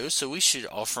shows, so we should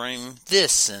offer him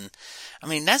this. And I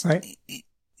mean, that's, right.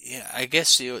 Yeah, I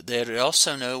guess they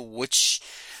also know which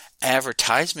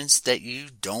advertisements that you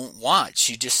don't watch.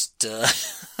 You just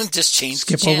change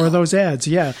skip the channel. Over those ads.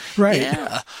 Yeah. Right.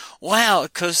 Yeah. Wow.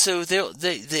 Cause so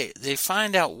they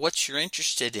find out what you're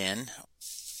interested in.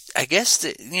 I guess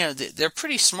they're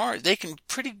pretty smart. They can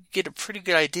get a pretty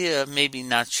good idea. Maybe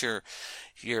not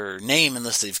your name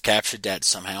unless they've captured that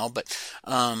somehow, but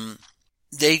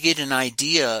they get an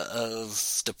idea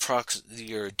of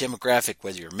your demographic,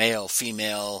 whether you're male,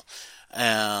 female,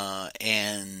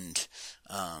 and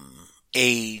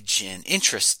age and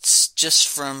interests just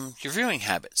from your viewing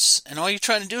habits. And all you're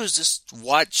trying to do is just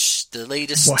watch the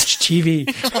latest. Watch TV.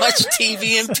 Watch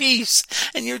TV in peace.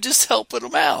 And you're just helping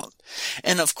them out.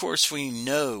 And of course, we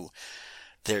know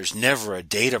there's never a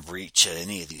data breach at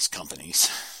any of these companies.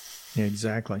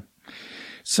 Exactly.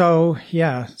 So,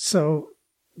 yeah. So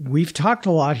we've talked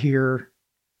a lot here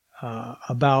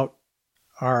about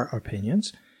our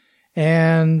opinions.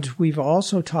 And we've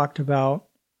also talked about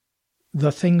the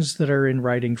things that are in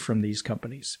writing from these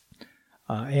companies.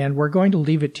 And we're going to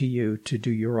leave it to you to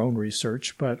do your own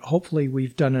research, but hopefully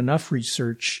we've done enough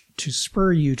research to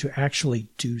spur you to actually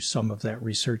do some of that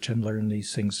research and learn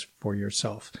these things for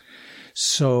yourself.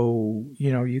 So,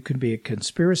 you can be a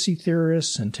conspiracy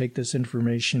theorist and take this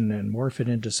information and morph it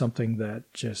into something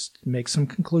that just makes some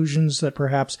conclusions that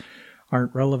perhaps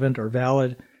aren't relevant or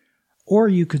valid, or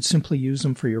you could simply use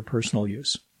them for your personal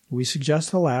use. We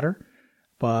suggest the latter.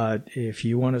 But if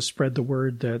you want to spread the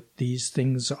word that these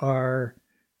things are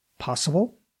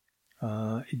possible,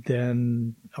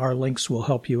 then our links will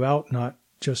help you out, not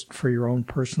just for your own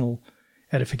personal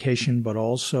edification, but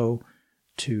also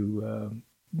to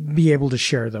be able to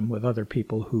share them with other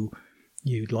people who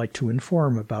you'd like to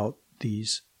inform about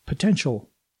these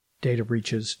potential data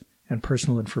breaches and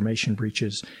personal information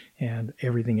breaches and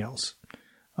everything else.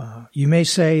 You may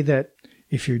say that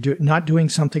if you're not doing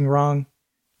something wrong,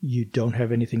 you don't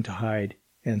have anything to hide,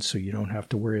 and so you don't have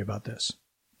to worry about this.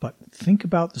 But think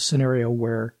about the scenario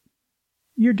where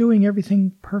you're doing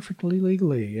everything perfectly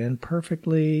legally and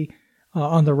perfectly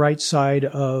on the right side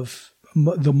of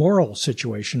the moral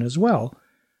situation as well,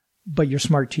 but your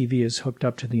smart TV is hooked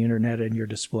up to the internet and you're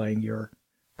displaying your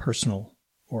personal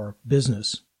or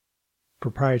business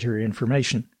proprietary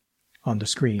information on the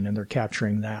screen, and they're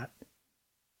capturing that.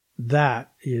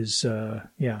 That is,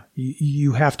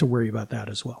 you have to worry about that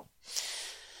as well.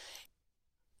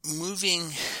 Moving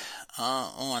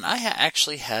on, I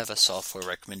actually have a software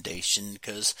recommendation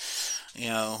because,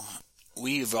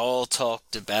 we've all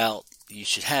talked about you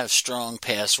should have strong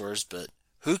passwords, but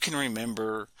who can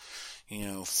remember,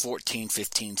 14,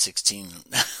 15, 16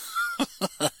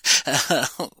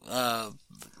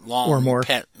 long or more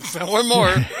passwords.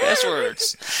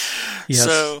 Yes.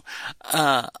 So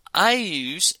I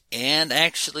use and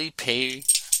actually pay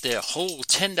the whole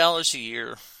 $10 a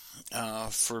year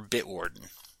for Bitwarden,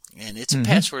 and it's a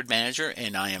password manager,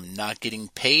 and I am not getting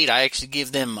paid. I actually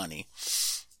give them money,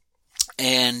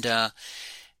 and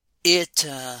it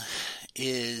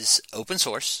is open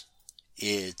source.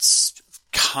 It's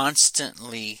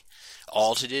constantly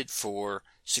audited for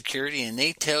security, and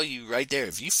they tell you right there,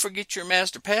 if you forget your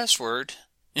master password,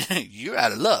 you're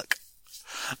out of luck.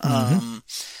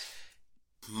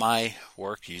 My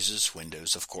work uses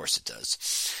Windows, of course it does.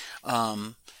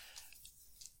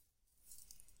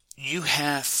 You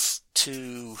have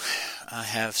to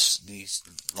have these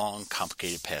long,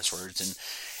 complicated passwords, and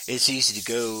it's easy to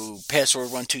go password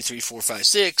 1, 2, 3, 4, 5,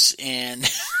 6, and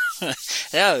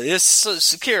yeah, it's so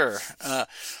secure.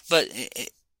 But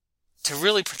to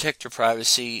really protect your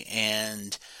privacy,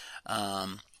 and a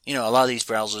lot of these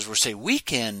browsers will say we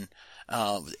can.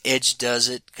 Edge does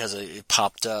it because it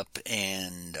popped up,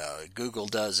 and Google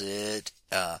does it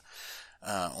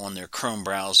on their Chrome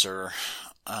browser.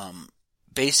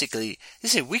 Basically, they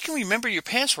say we can remember your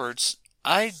passwords.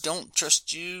 I don't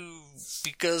trust you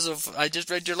because I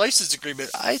just read your license agreement.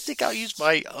 I think I'll use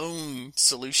my own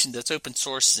solution that's open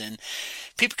source, and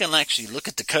people can actually look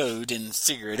at the code and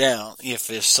figure it out if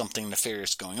there's something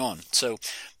nefarious going on. So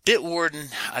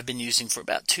Bitwarden I've been using for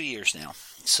about 2 years now.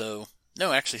 So,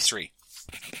 no, actually 3.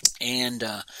 And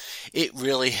it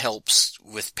really helps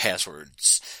with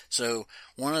passwords. So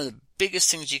one of the biggest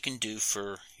things you can do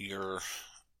for your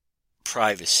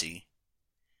privacy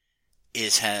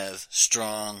is have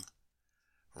strong,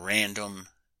 random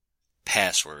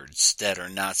passwords that are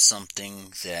not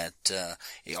something that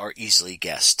are easily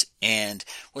guessed. And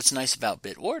what's nice about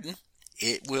Bitwarden,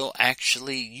 it will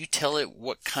actually, you tell it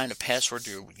what kind of password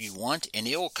you want, and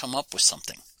it will come up with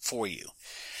something for you.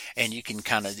 And you can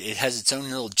it has its own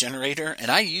little generator, and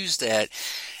I use that,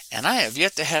 and I have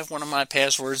yet to have one of my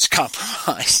passwords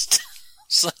compromised.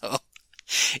 So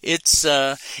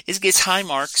it gets high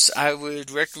marks. I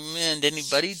would recommend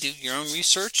anybody do your own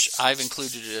research. I've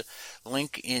included a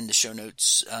link in the show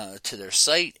notes to their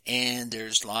site, and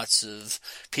there's lots of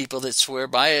people that swear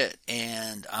by it,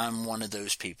 and I'm one of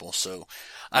those people. So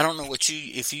I don't know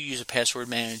if you use a password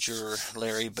manager,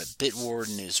 Larry, but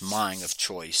Bitwarden is mine of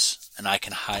choice, and I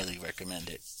can highly recommend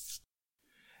it.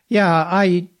 Yeah,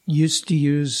 I used to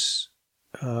use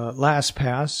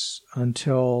LastPass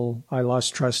until I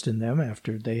lost trust in them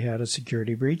after they had a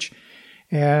security breach,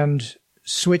 and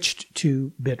switched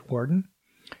to Bitwarden.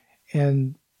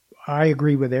 And I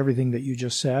agree with everything that you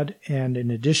just said. And in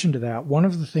addition to that, one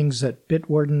of the things that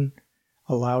Bitwarden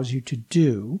allows you to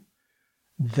do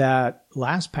that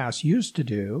LastPass used to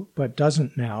do, but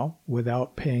doesn't now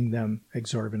without paying them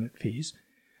exorbitant fees,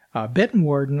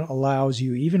 Bitwarden allows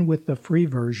you, even with the free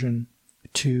version,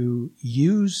 to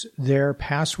use their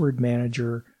password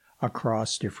manager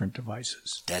across different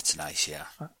devices. That's nice, yeah.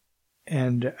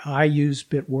 And I use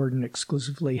Bitwarden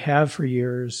exclusively, have for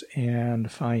years, and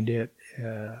find it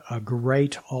a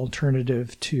great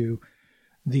alternative to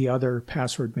the other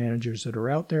password managers that are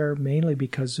out there, mainly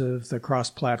because of the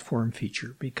cross-platform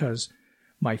feature. Because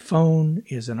my phone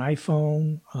is an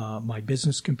iPhone, my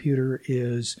business computer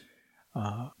is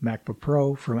MacBook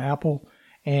Pro from Apple,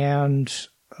 and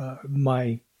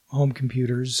my home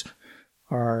computers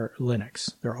are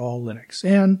Linux. They're all Linux.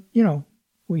 And,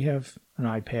 we have an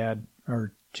iPad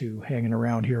or two hanging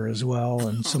around here as well,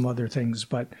 and some other things.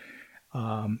 But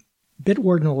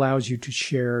Bitwarden allows you to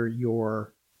share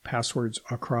your passwords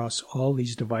across all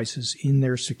these devices in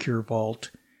their secure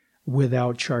vault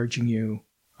without charging you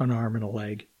an arm and a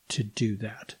leg to do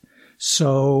that.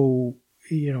 So,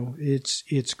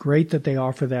 it's great that they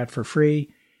offer that for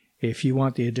free. If you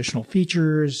want the additional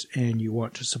features and you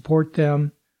want to support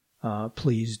them,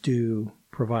 please do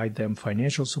provide them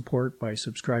financial support by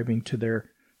subscribing to their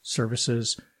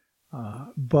services.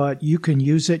 But you can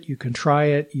use it, you can try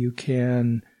it, you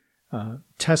can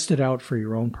test it out for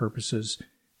your own purposes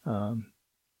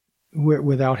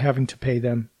without having to pay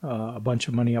them a bunch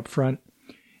of money up front.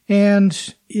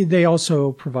 And they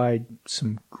also provide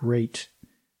some great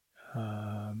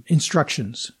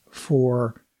instructions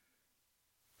for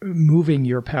moving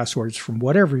your passwords from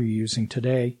whatever you're using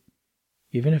today,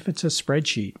 even if it's a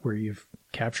spreadsheet where you've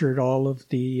captured all of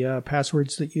the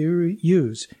passwords that you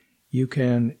use, you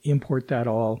can import that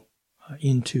all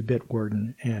into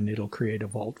Bitwarden, and it'll create a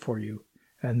vault for you.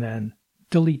 And then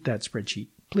delete that spreadsheet,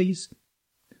 please.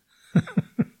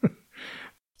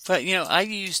 But, I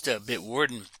used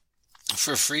Bitwarden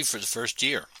for free for the first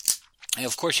year. And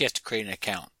of course, you have to create an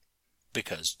account,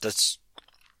 because that's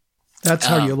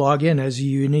how you log in as a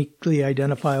uniquely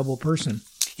identifiable person.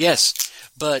 Yes,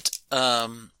 but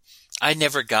I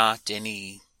never got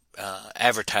any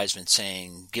advertisement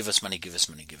saying, give us money, give us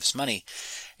money, give us money.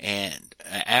 And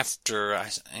after I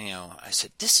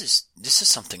said, this is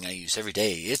something I use every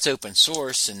day. It's open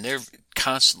source, and they're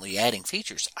constantly adding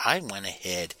features. I went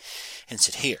ahead and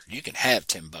said, here, you can have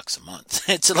 $10 a month.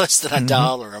 It's less than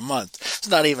 $1 a month. It's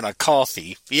not even a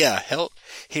coffee. Yeah, hell,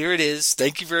 here it is.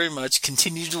 Thank you very much.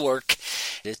 Continue to work.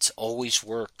 It's always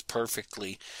worked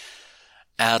perfectly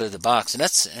out of the box. And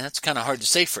that's kind of hard to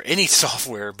say for any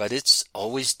software, but it's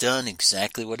always done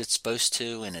exactly what it's supposed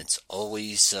to, and it's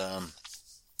always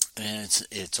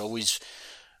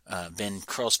been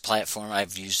cross-platform.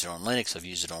 I've used it on Linux, I've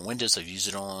used it on Windows, I've used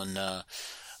it on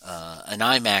an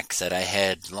iMac that I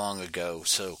had long ago.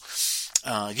 So,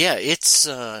 it's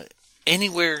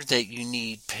anywhere that you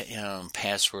need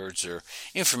passwords or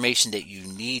information that you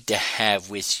need to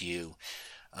have with you.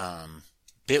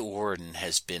 Bitwarden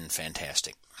has been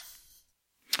fantastic.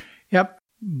 Yep,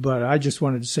 but I just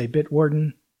wanted to say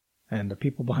Bitwarden and the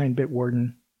people behind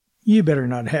Bitwarden, you better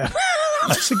not have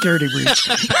a security breach.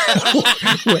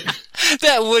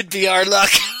 That would be our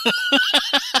luck.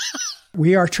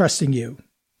 We are trusting you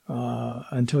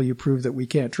until you prove that we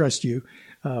can't trust you.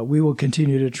 We will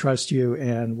continue to trust you,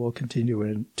 and we'll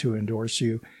continue to endorse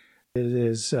you. It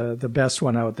is the best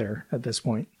one out there at this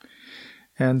point.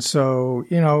 And so,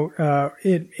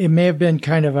 it may have been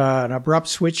kind of an abrupt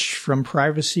switch from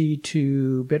privacy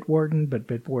to Bitwarden, but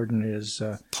Bitwarden is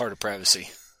part of privacy.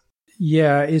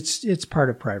 Yeah, it's part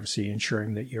of privacy,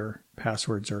 ensuring that your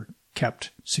passwords are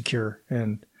kept secure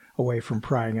and away from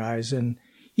prying eyes. And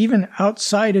even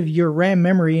outside of your RAM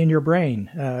memory in your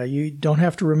brain. You don't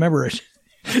have to remember it.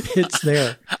 It's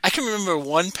there. I can remember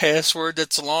one password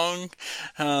that's long,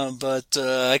 but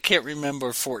I can't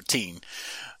remember 14.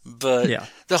 But yeah.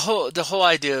 the whole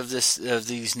idea of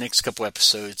these next couple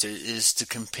episodes is to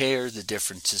compare the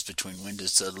differences between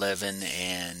Windows 11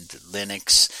 and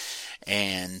Linux,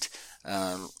 and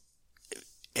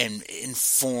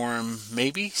inform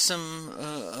maybe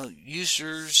some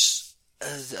users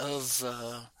of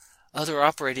other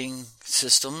operating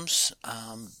systems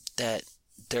that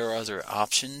there are other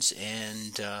options,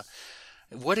 and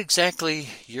what exactly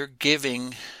you're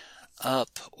giving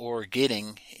up or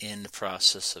getting in the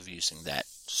process of using that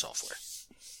software.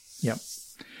 Yep.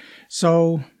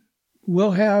 So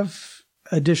we'll have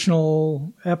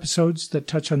additional episodes that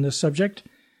touch on this subject.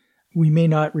 We may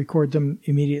not record them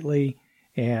immediately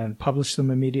and publish them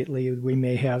immediately. We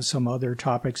may have some other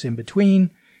topics in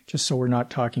between, just so we're not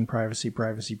talking privacy.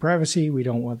 We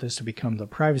don't want this to become the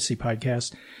privacy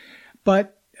podcast.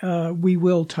 But we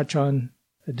will touch on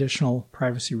additional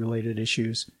privacy-related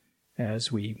issues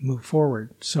as we move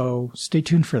forward. So stay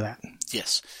tuned for that.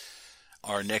 Yes.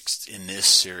 Our next in this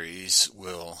series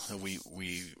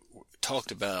we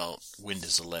talked about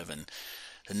Windows 11.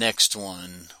 The next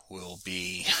one will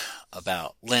be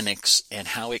about Linux and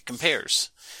how it compares,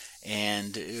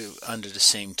 and under the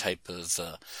same type of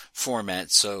format.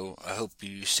 So I hope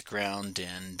you stick around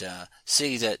and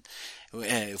see that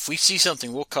if we see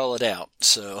something, we'll call it out.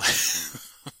 So,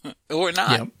 or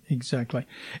not. Yeah, exactly.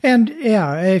 And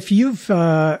yeah, if you've,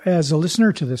 as a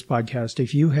listener to this podcast,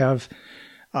 if you have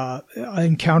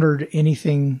encountered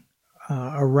anything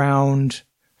around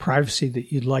privacy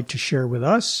that you'd like to share with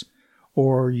us,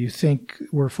 or you think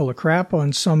we're full of crap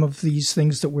on some of these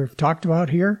things that we've talked about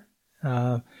here,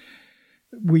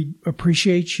 we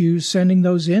appreciate you sending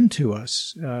those in to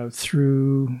us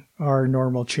through our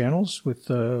normal channels with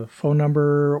the phone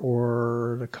number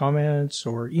or the comments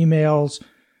or emails,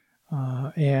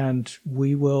 and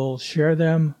we will share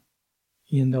them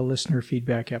in the listener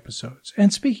feedback episodes.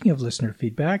 And speaking of listener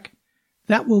feedback,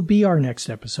 that will be our next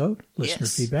episode, listener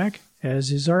feedback,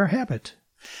 as is our habit.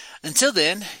 Until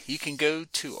then, you can go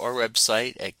to our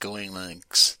website at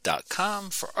goinglinux.com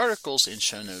for articles and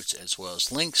show notes, as well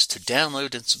as links to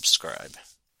download and subscribe.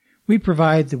 We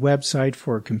provide the website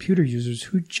for computer users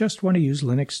who just want to use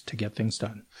Linux to get things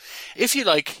done. If you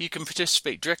like, you can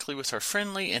participate directly with our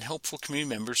friendly and helpful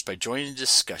community members by joining the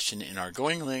discussion in our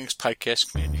Going Linux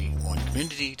podcast community on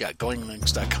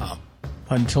community.goinglinux.com.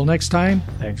 Until next time,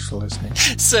 thanks for listening.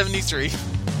 73.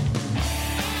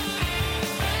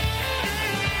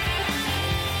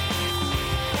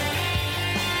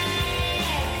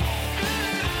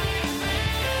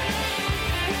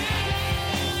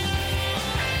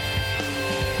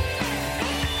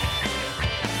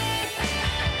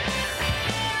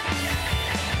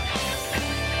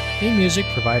 Theme music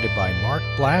provided by Mark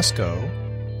Blasco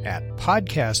at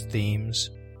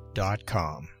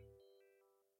podcastthemes.com.